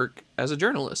go work as a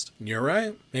journalist. You're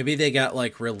right. Maybe they got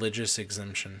like religious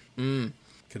exemption.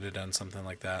 Could have done something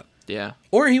like that. Yeah.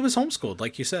 Or he was homeschooled,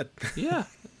 like you said. Yeah.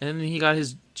 And he got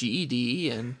his GED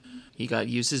and he got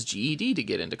used his GED to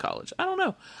get into college. I don't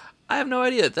know. I have no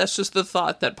idea. That's just the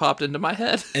thought that popped into my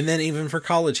head. And then even for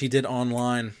college, he did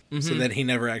online so that he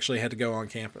never actually had to go on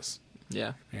campus.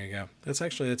 Yeah. There you go. That's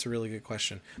a really good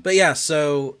question. But yeah,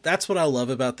 so that's what I love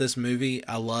about this movie.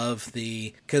 I love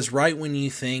because right when you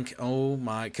think, oh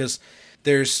my, because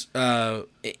there's, and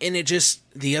it just,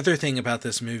 the other thing about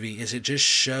this movie is it just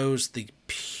shows the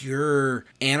pure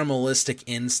animalistic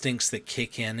instincts that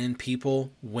kick in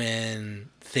people when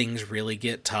things really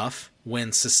get tough,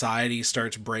 when society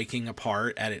starts breaking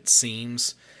apart at its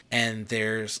seams and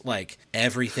there's like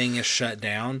everything is shut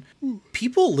down.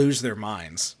 People lose their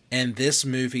minds. And this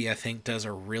movie, I think, does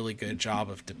a really good job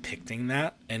of depicting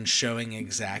that and showing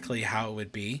exactly how it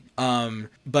would be.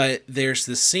 But there's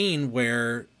the scene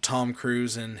where Tom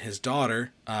Cruise and his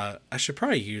daughter, I should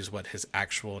probably use what his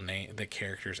actual name, the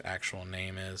character's actual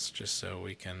name is, just so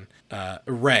we can,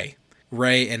 Ray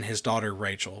and his daughter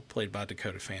Rachel, played by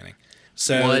Dakota Fanning.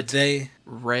 So What?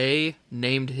 Ray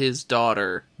named his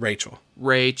daughter Rachel.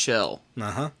 Rachel.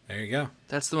 There you go.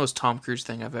 That's the most Tom Cruise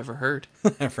thing I've ever heard.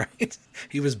 Right?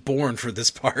 He was born for this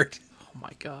part. Oh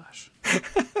my gosh.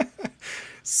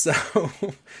 So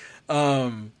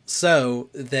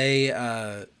they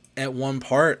at one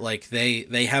part, like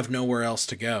they have nowhere else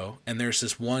to go, and there's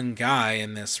this one guy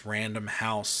in this random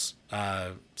house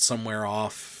somewhere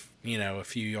off, a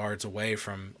few yards away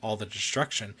from all the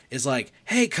destruction, is like,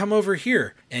 hey, come over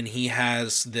here. And he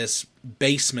has this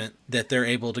basement that they're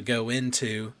able to go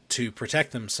into to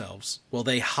protect themselves. Well,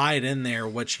 they hide in there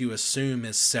what you assume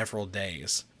is several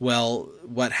days. Well,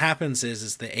 what happens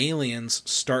is the aliens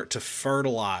start to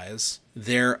fertilize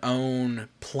their own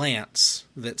plants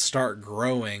that start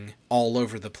growing all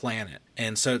over the planet.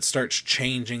 And so it starts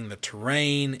changing the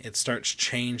terrain, it starts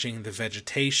changing the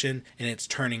vegetation, and it's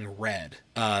turning red.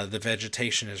 The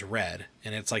vegetation is red,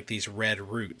 and it's like these red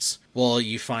roots. Well,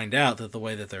 you find out that the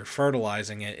way that they're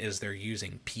fertilizing it is they're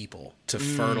using people to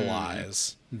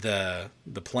fertilize the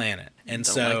planet. And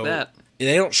Don't so like that.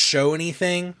 They don't show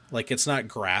anything, like it's not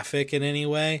graphic in any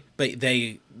way, but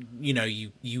they,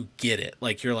 you get it.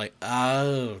 Like you're like,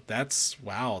 oh, that's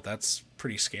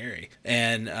pretty scary.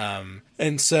 And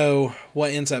so what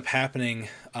ends up happening,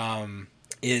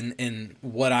 in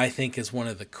what I think is one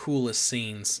of the coolest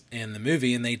scenes in the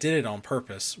movie, and they did it on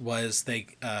purpose, was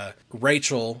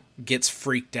Rachel gets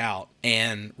freaked out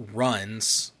and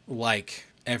runs like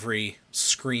every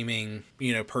screaming,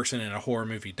 person in a horror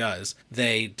movie does.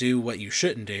 They do what you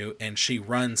shouldn't do, and she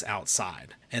runs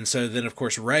outside. And so then, of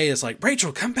course, Ray is like,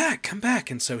 Rachel, come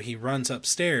back. And so he runs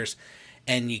upstairs,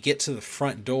 and you get to the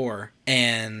front door,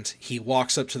 and he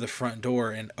walks up to the front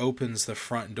door and opens the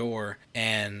front door,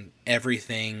 and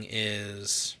everything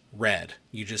is red.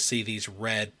 You just see these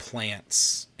red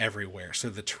plants everywhere. So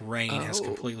the terrain has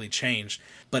completely changed,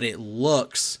 but it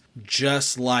looks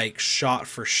just like shot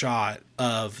for shot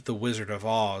of The Wizard of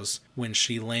Oz when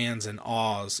she lands in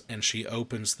Oz and she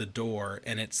opens the door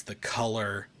and it's the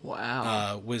color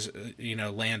Wow.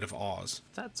 Land of Oz.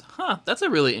 That's a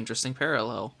really interesting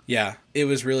parallel. Yeah, it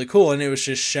was really cool, and it was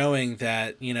just showing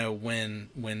that,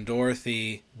 when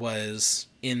Dorothy was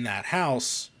in that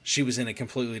house, she was in a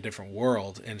completely different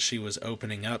world, and she was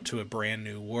opening up to a brand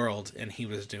new world, and he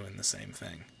was doing the same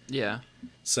thing. Yeah.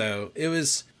 So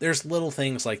there's little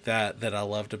things like that I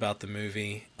loved about the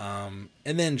movie. And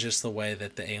then just the way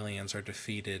that the aliens are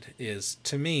defeated is,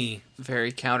 to me,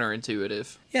 Very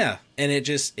counterintuitive. yeah. And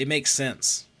it makes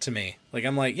sense to me. Like,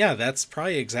 I'm like, yeah, that's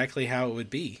probably exactly how it would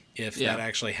be if that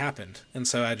actually happened. And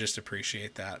so I just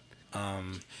appreciate that.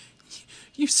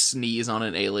 You sneeze on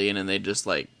an alien and they just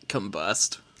like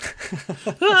combust.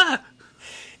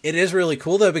 It is really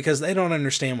cool though, because they don't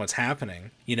understand what's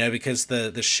happening, because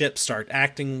the ships start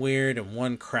acting weird and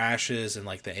one crashes and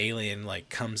like the alien like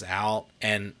comes out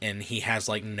and he has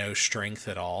like no strength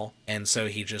at all. And so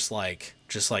he just like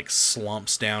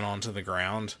slumps down onto the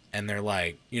ground, and they're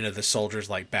like, the soldiers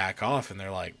like back off and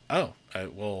they're like, oh,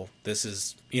 well, this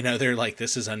is, they're like,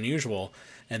 this is unusual.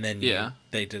 And then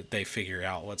they figure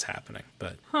out what's happening.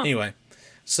 But anyway,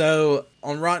 so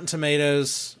on Rotten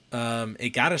Tomatoes, it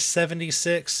got a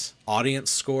 76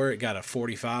 audience score. It got a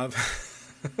 45.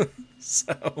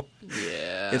 So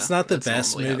yeah, it's not the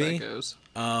best normally how movie. that goes.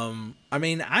 I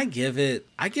mean, I give it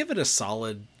a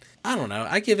solid, I don't know,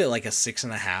 I give it like a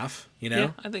 6.5,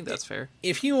 Yeah, I think that's fair.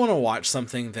 If you want to watch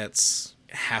something that's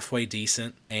halfway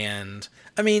decent, and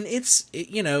I mean, it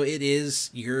is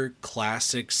your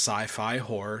classic sci-fi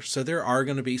horror, so there are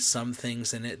going to be some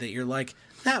things in it that you're like,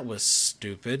 that was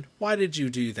stupid. Why did you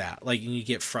do that? Like, you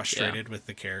get frustrated with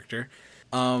the character.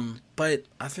 But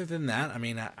other than that, I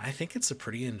mean, I think it's a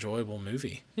pretty enjoyable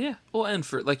movie. Yeah. Well, and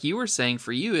for, like you were saying,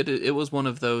 for you, it was one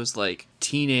of those, like,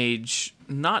 teenage,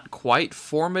 not quite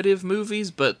formative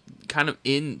movies, but kind of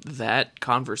in that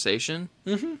conversation.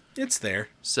 Mm-hmm. It's there.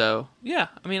 So, yeah.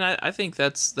 I mean, I think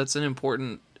that's an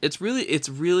important... It's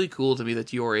really cool to me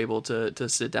that you're able to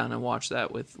sit down and watch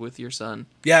that with your son.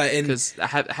 Yeah, and because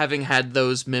having had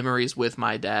those memories with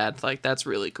my dad, like, that's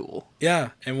really cool. Yeah,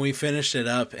 and we finished it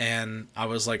up, and I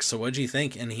was like, "So what'd you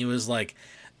think?" And he was like,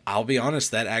 "I'll be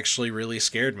honest, that actually really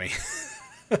scared me."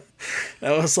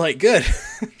 I was like, "Good,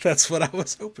 that's what I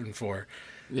was hoping for."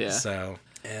 Yeah. So.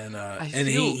 And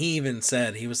he even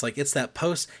said, he was like, it's that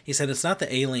post, he said, it's not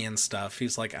the alien stuff.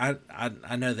 He's like, I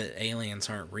know that aliens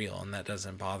aren't real, and that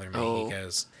doesn't bother me. Oh, he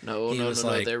goes, no,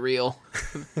 they're real.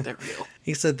 They're real.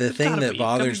 He said, the thing that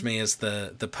bothers me is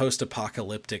the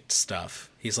post-apocalyptic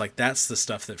stuff. He's like, that's the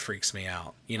stuff that freaks me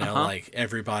out. Like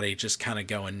everybody just kind of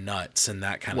going nuts and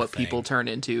that kind of thing. What people turn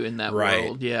into in that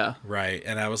world. Yeah. Right.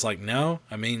 And I was like, no,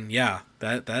 I mean, yeah,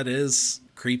 that is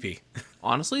creepy.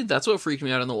 Honestly, that's what freaked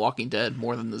me out in The Walking Dead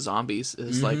more than the zombies,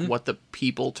 is like what the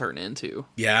people turn into.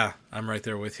 Yeah, I'm right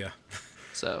there with you.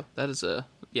 So that is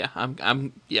yeah.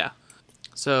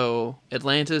 So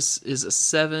Atlantis is a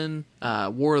 7.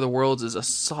 War of the Worlds is a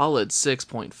solid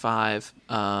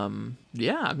 6.5.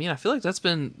 Yeah, I mean, I feel like that's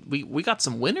been, we got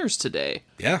some winners today.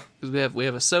 Yeah, because we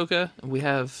have Ahsoka, and we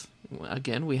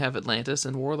have Atlantis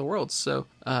and War of the Worlds. So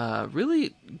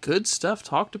really good stuff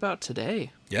talked about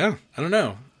today. Yeah, I don't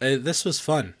know. This was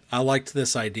fun. I liked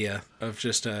this idea of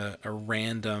just a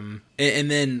random...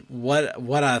 And then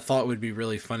what I thought would be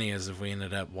really funny is if we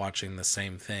ended up watching the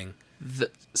same thing.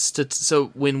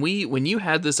 So when you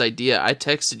had this idea, I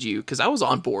texted you because I was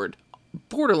on board,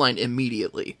 borderline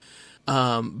immediately.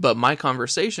 But my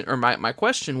conversation, or my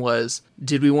question was,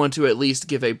 did we want to at least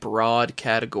give a broad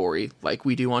category like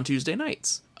we do on Tuesday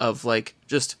nights of like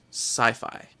just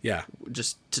sci-fi? Yeah.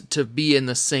 Just to be in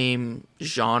the same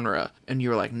genre. And you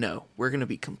were like, no, we're going to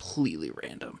be completely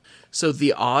random. So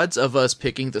the odds of us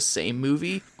picking the same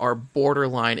movie are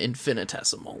borderline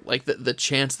infinitesimal. Like the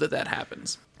chance that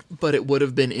happens. But it would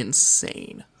have been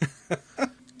insane.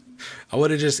 I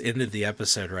would have just ended the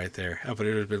episode right there. I would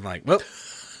have been like, well...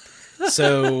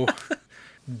 So,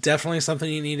 definitely something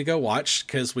you need to go watch,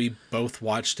 because we both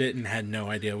watched it and had no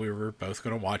idea we were both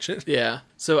going to watch it. Yeah.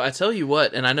 So I tell you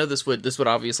what, and I know this would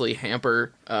obviously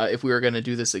hamper if we were going to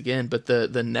do this again, but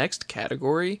the next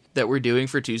category that we're doing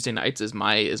for Tuesday nights is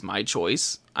my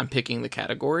choice. I'm picking the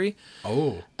category.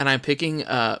 Oh. And I'm picking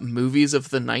movies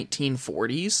of the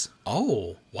 1940s.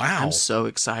 Oh, wow. I'm so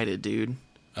excited, dude.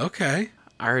 Okay.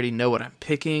 I already know what I'm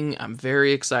picking. I'm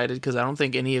very excited because I don't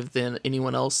think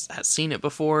anyone else has seen it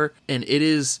before, and it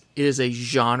is a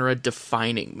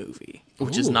genre-defining movie,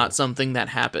 which is not something that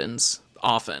happens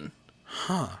often.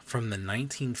 Huh? From the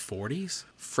 1940s?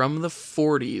 From the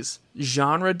 40s,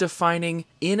 genre-defining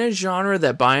in a genre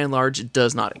that by and large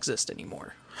does not exist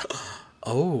anymore.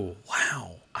 Oh,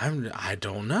 wow! I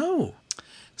don't know.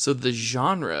 So the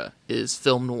genre is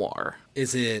film noir.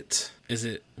 Is it?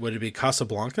 Would it be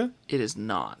Casablanca? It is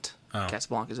not. Oh.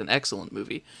 Casablanca is an excellent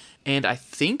movie. And I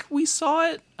think we saw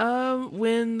it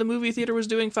when the movie theater was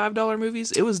doing $5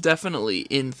 movies. It was definitely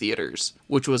in theaters,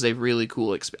 which was a really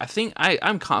cool experience. I think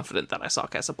I'm confident that I saw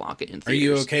Casablanca in theaters. Are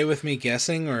you okay with me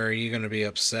guessing, or are you going to be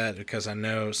upset because I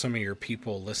know some of your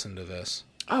people listen to this?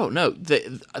 Oh, no.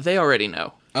 They already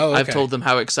know. Oh, okay. I've told them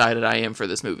how excited I am for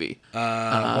this movie.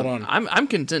 Hold on. I'm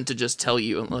content to just tell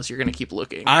you unless you're going to keep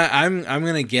looking. I'm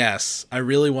going to guess. I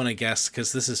really want to guess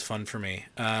because this is fun for me.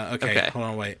 Okay. Hold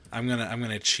on, wait. I'm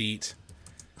gonna cheat.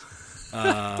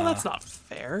 Well, that's not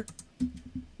fair.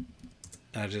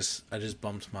 I just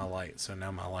bumped my light, so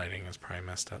now my lighting is probably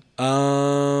messed up.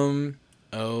 Oh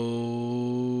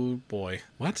boy.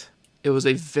 What? It was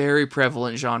a very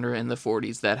prevalent genre in the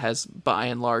 40s that has, by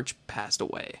and large, passed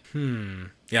away.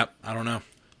 Yep, I don't know.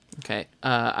 Okay.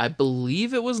 I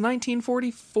believe it was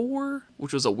 1944,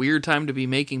 which was a weird time to be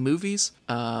making movies.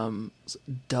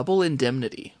 Double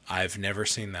Indemnity. I've never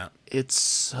seen that. It's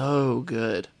so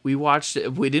good. We watched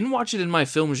it. We didn't watch it in my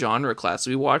film genre class.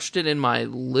 We watched it in my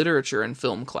literature and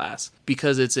film class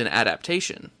because it's an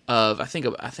adaptation of I think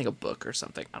a book or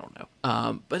something. I don't know.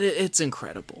 But it's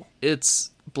incredible.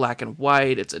 It's black and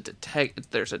white. It's a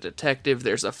There's a detective.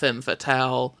 There's a femme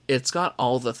fatale. It's got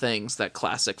all the things that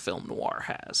classic film noir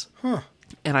has. Huh.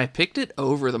 And I picked it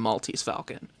over The Maltese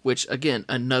Falcon, which, again,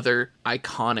 another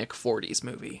iconic 40s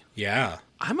movie. Yeah.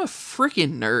 I'm a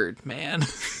freaking nerd, man.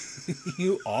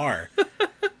 You are.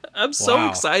 I'm so Wow.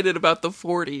 excited about the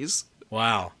 40s.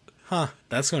 Wow. Huh.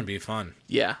 That's going to be fun.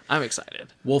 Yeah, I'm excited.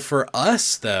 Well, for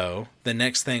us, though, the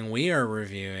next thing we are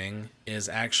reviewing is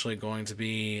actually going to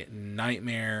be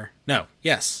Nightmare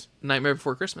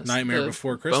Before Christmas. Nightmare the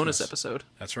Before Christmas. Bonus episode.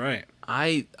 That's right.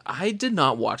 I did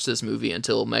not watch this movie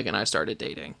until Meg and I started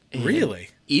dating. And Really?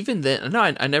 Even then, no,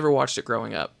 I never watched it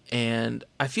growing up. And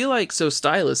I feel like, so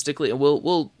stylistically, and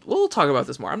we'll talk about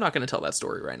this more. I'm not going to tell that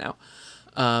story right now.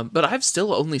 But I've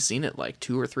still only seen it like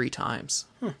 2 or 3 times.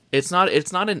 It's not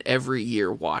an every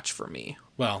year watch for me.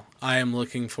 Well, I am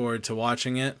looking forward to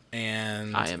watching it,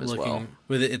 and I am as well.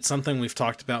 With it, it's something we've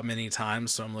talked about many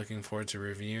times, so I'm looking forward to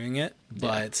reviewing it.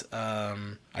 But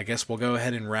I guess we'll go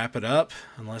ahead and wrap it up,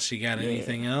 unless you got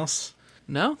anything else.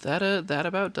 No, that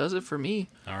about does it for me.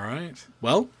 All right.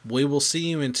 Well, we will see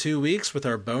you in 2 weeks with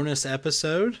our bonus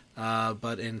episode.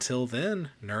 But until then,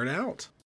 nerd out.